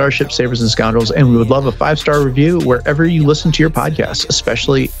been Starship, Sabers, and Scoundrels, and we would love a 5-star review wherever you listen to your podcasts,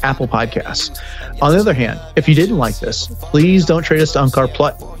 especially Apple Podcasts. On the other hand, if you didn't like this, please don't trade us to Unkar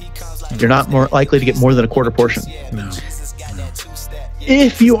Plut. You're not more likely to get more than a quarter portion. No.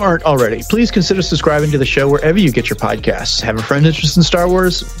 If you aren't already, please consider subscribing to the show wherever you get your podcasts. Have a friend interested in Star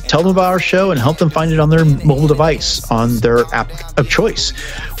Wars? Tell them about our show and help them find it on their mobile device, on their app of choice.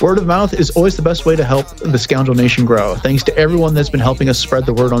 Word of mouth is always the best way to help the Scoundrel Nation grow. Thanks to everyone that's been helping us spread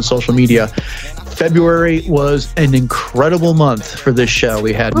the word on social media. February was an incredible month for this show.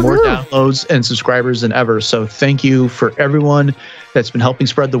 We had more downloads and subscribers than ever. So thank you for everyone that's been helping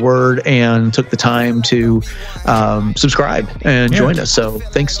spread the word and took the time to subscribe and join us. So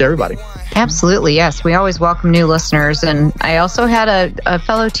thanks to everybody. Absolutely. Yes. We always welcome new listeners. And I also had a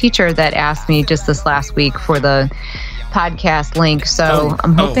fellow teacher that asked me just this last week for the podcast link. So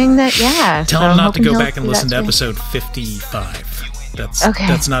I'm hoping that, Tell him not to go back and listen to episode 55.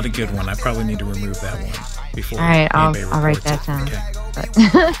 That's not a good one. I probably need to remove that one before. All right, I'll write that down.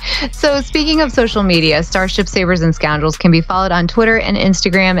 Okay. So speaking of social media, Starships, Sabers, and Scoundrels can be followed on Twitter and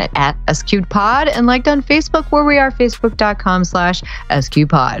Instagram at SQPod and liked on Facebook, where we are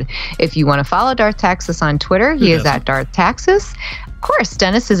facebook.com/SQPod. If you want to follow Darth Taxus on Twitter, he is at Darth Taxus. Of course,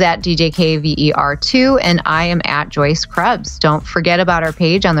 Dennis is at DJKVER2, and I am at Joyce Krebs. Don't forget about our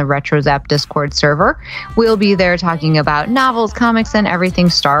page on the RetroZap Discord server. We'll be there talking about novels, comics, and everything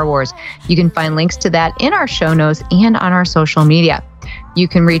Star Wars. You can find links to that in our show notes and on our social media. You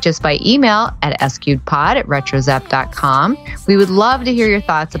can reach us by email at sqpod@retrozap.com. We would love to hear your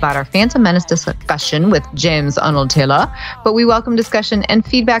thoughts about our Phantom Menace discussion with James Arnold Taylor, but we welcome discussion and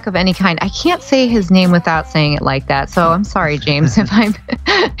feedback of any kind. I can't say his name without saying it like that, so I'm sorry, James, if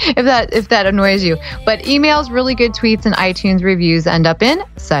that annoys you. But emails, really good tweets, and iTunes reviews end up in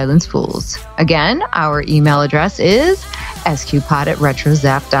Silence Fools. Again, our email address is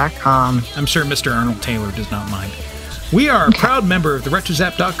sqpod@retrozap.com. I'm sure Mr. Arnold Taylor does not mind. We are a proud member of the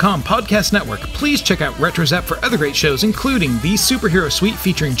RetroZap.com podcast network. Please check out RetroZap for other great shows, including the Superhero Suite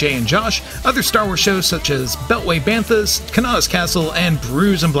featuring Jay and Josh, other Star Wars shows such as Beltway Banthas, Kanata's Castle, and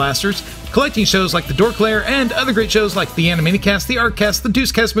Brews and Blasters, collecting shows like The Dork Lair, and other great shows like the Animaticast, the Artcast, the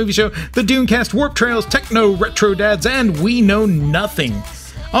Deucecast Movie Show, the Dunecast, Warp Trails, Techno Retro Dads, and We Know Nothing.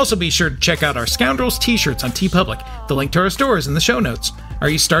 Also be sure to check out our Scoundrels t-shirts on TeePublic. The link to our store is in the show notes. Are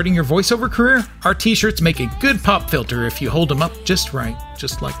you starting your voiceover career? Our t-shirts make a good pop filter if you hold them up just right,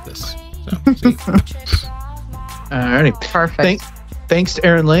 just like this. So, see? Alrighty. Perfect. Thanks to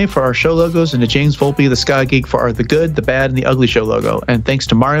Aaron Lay for our show logos and to James Volpe, the Sky Geek, for our The Good, The Bad, and The Ugly show logo. And thanks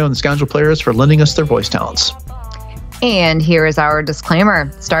to Mario and the Scoundrel Players for lending us their voice talents. And here is our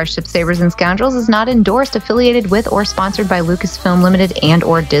disclaimer. Starship, Sabers, and Scoundrels is not endorsed, affiliated with, or sponsored by Lucasfilm Limited and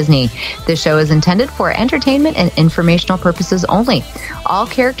or Disney. This show is intended for entertainment and informational purposes only. All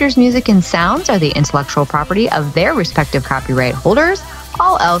characters, music, and sounds are the intellectual property of their respective copyright holders.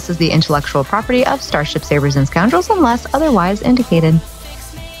 All else is the intellectual property of Starship, Sabers, and Scoundrels unless otherwise indicated.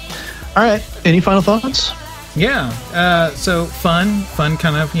 All right. Any final thoughts? Yeah, so fun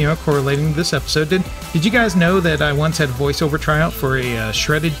kind of, correlating to this episode. Did you guys know that I once had a voiceover tryout for a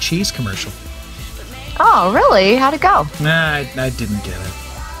shredded cheese commercial? Oh, really? How'd it go? Nah, I didn't get it.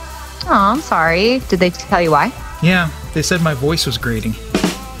 Oh, I'm sorry. Did they tell you why? Yeah, they said my voice was grating.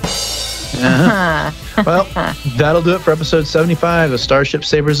 Well, that'll do it for episode 75 of Starship,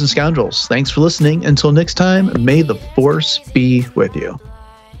 Sabers, and Scoundrels. Thanks for listening. Until next time, may the Force be with you.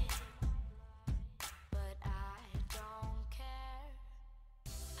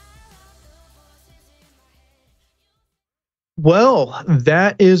 Well,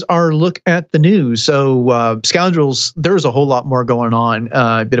 that is our look at the news. So, Scoundrels, there's a whole lot more going on.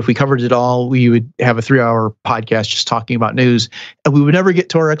 But if we covered it all, we would have a 3-hour podcast just talking about news, and we would never get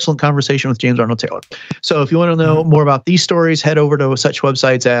to our excellent conversation with James Arnold Taylor. So if you want to know more about these stories, head over to such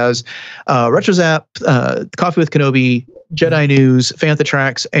websites as RetroZap, Coffee with Kenobi, Jedi News, Fantha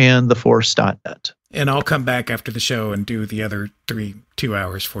Tracks, and theforce.net. And I'll come back after the show and do the other 2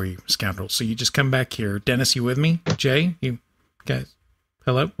 hours for you, Scoundrels. So you just come back here. Dennis, you with me? Jay, you guys?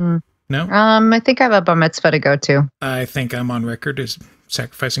 Hello? No? I think I have a bar mitzvah to go to. I think I'm on record as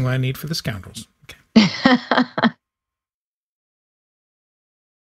sacrificing what I need for the Scoundrels. Okay.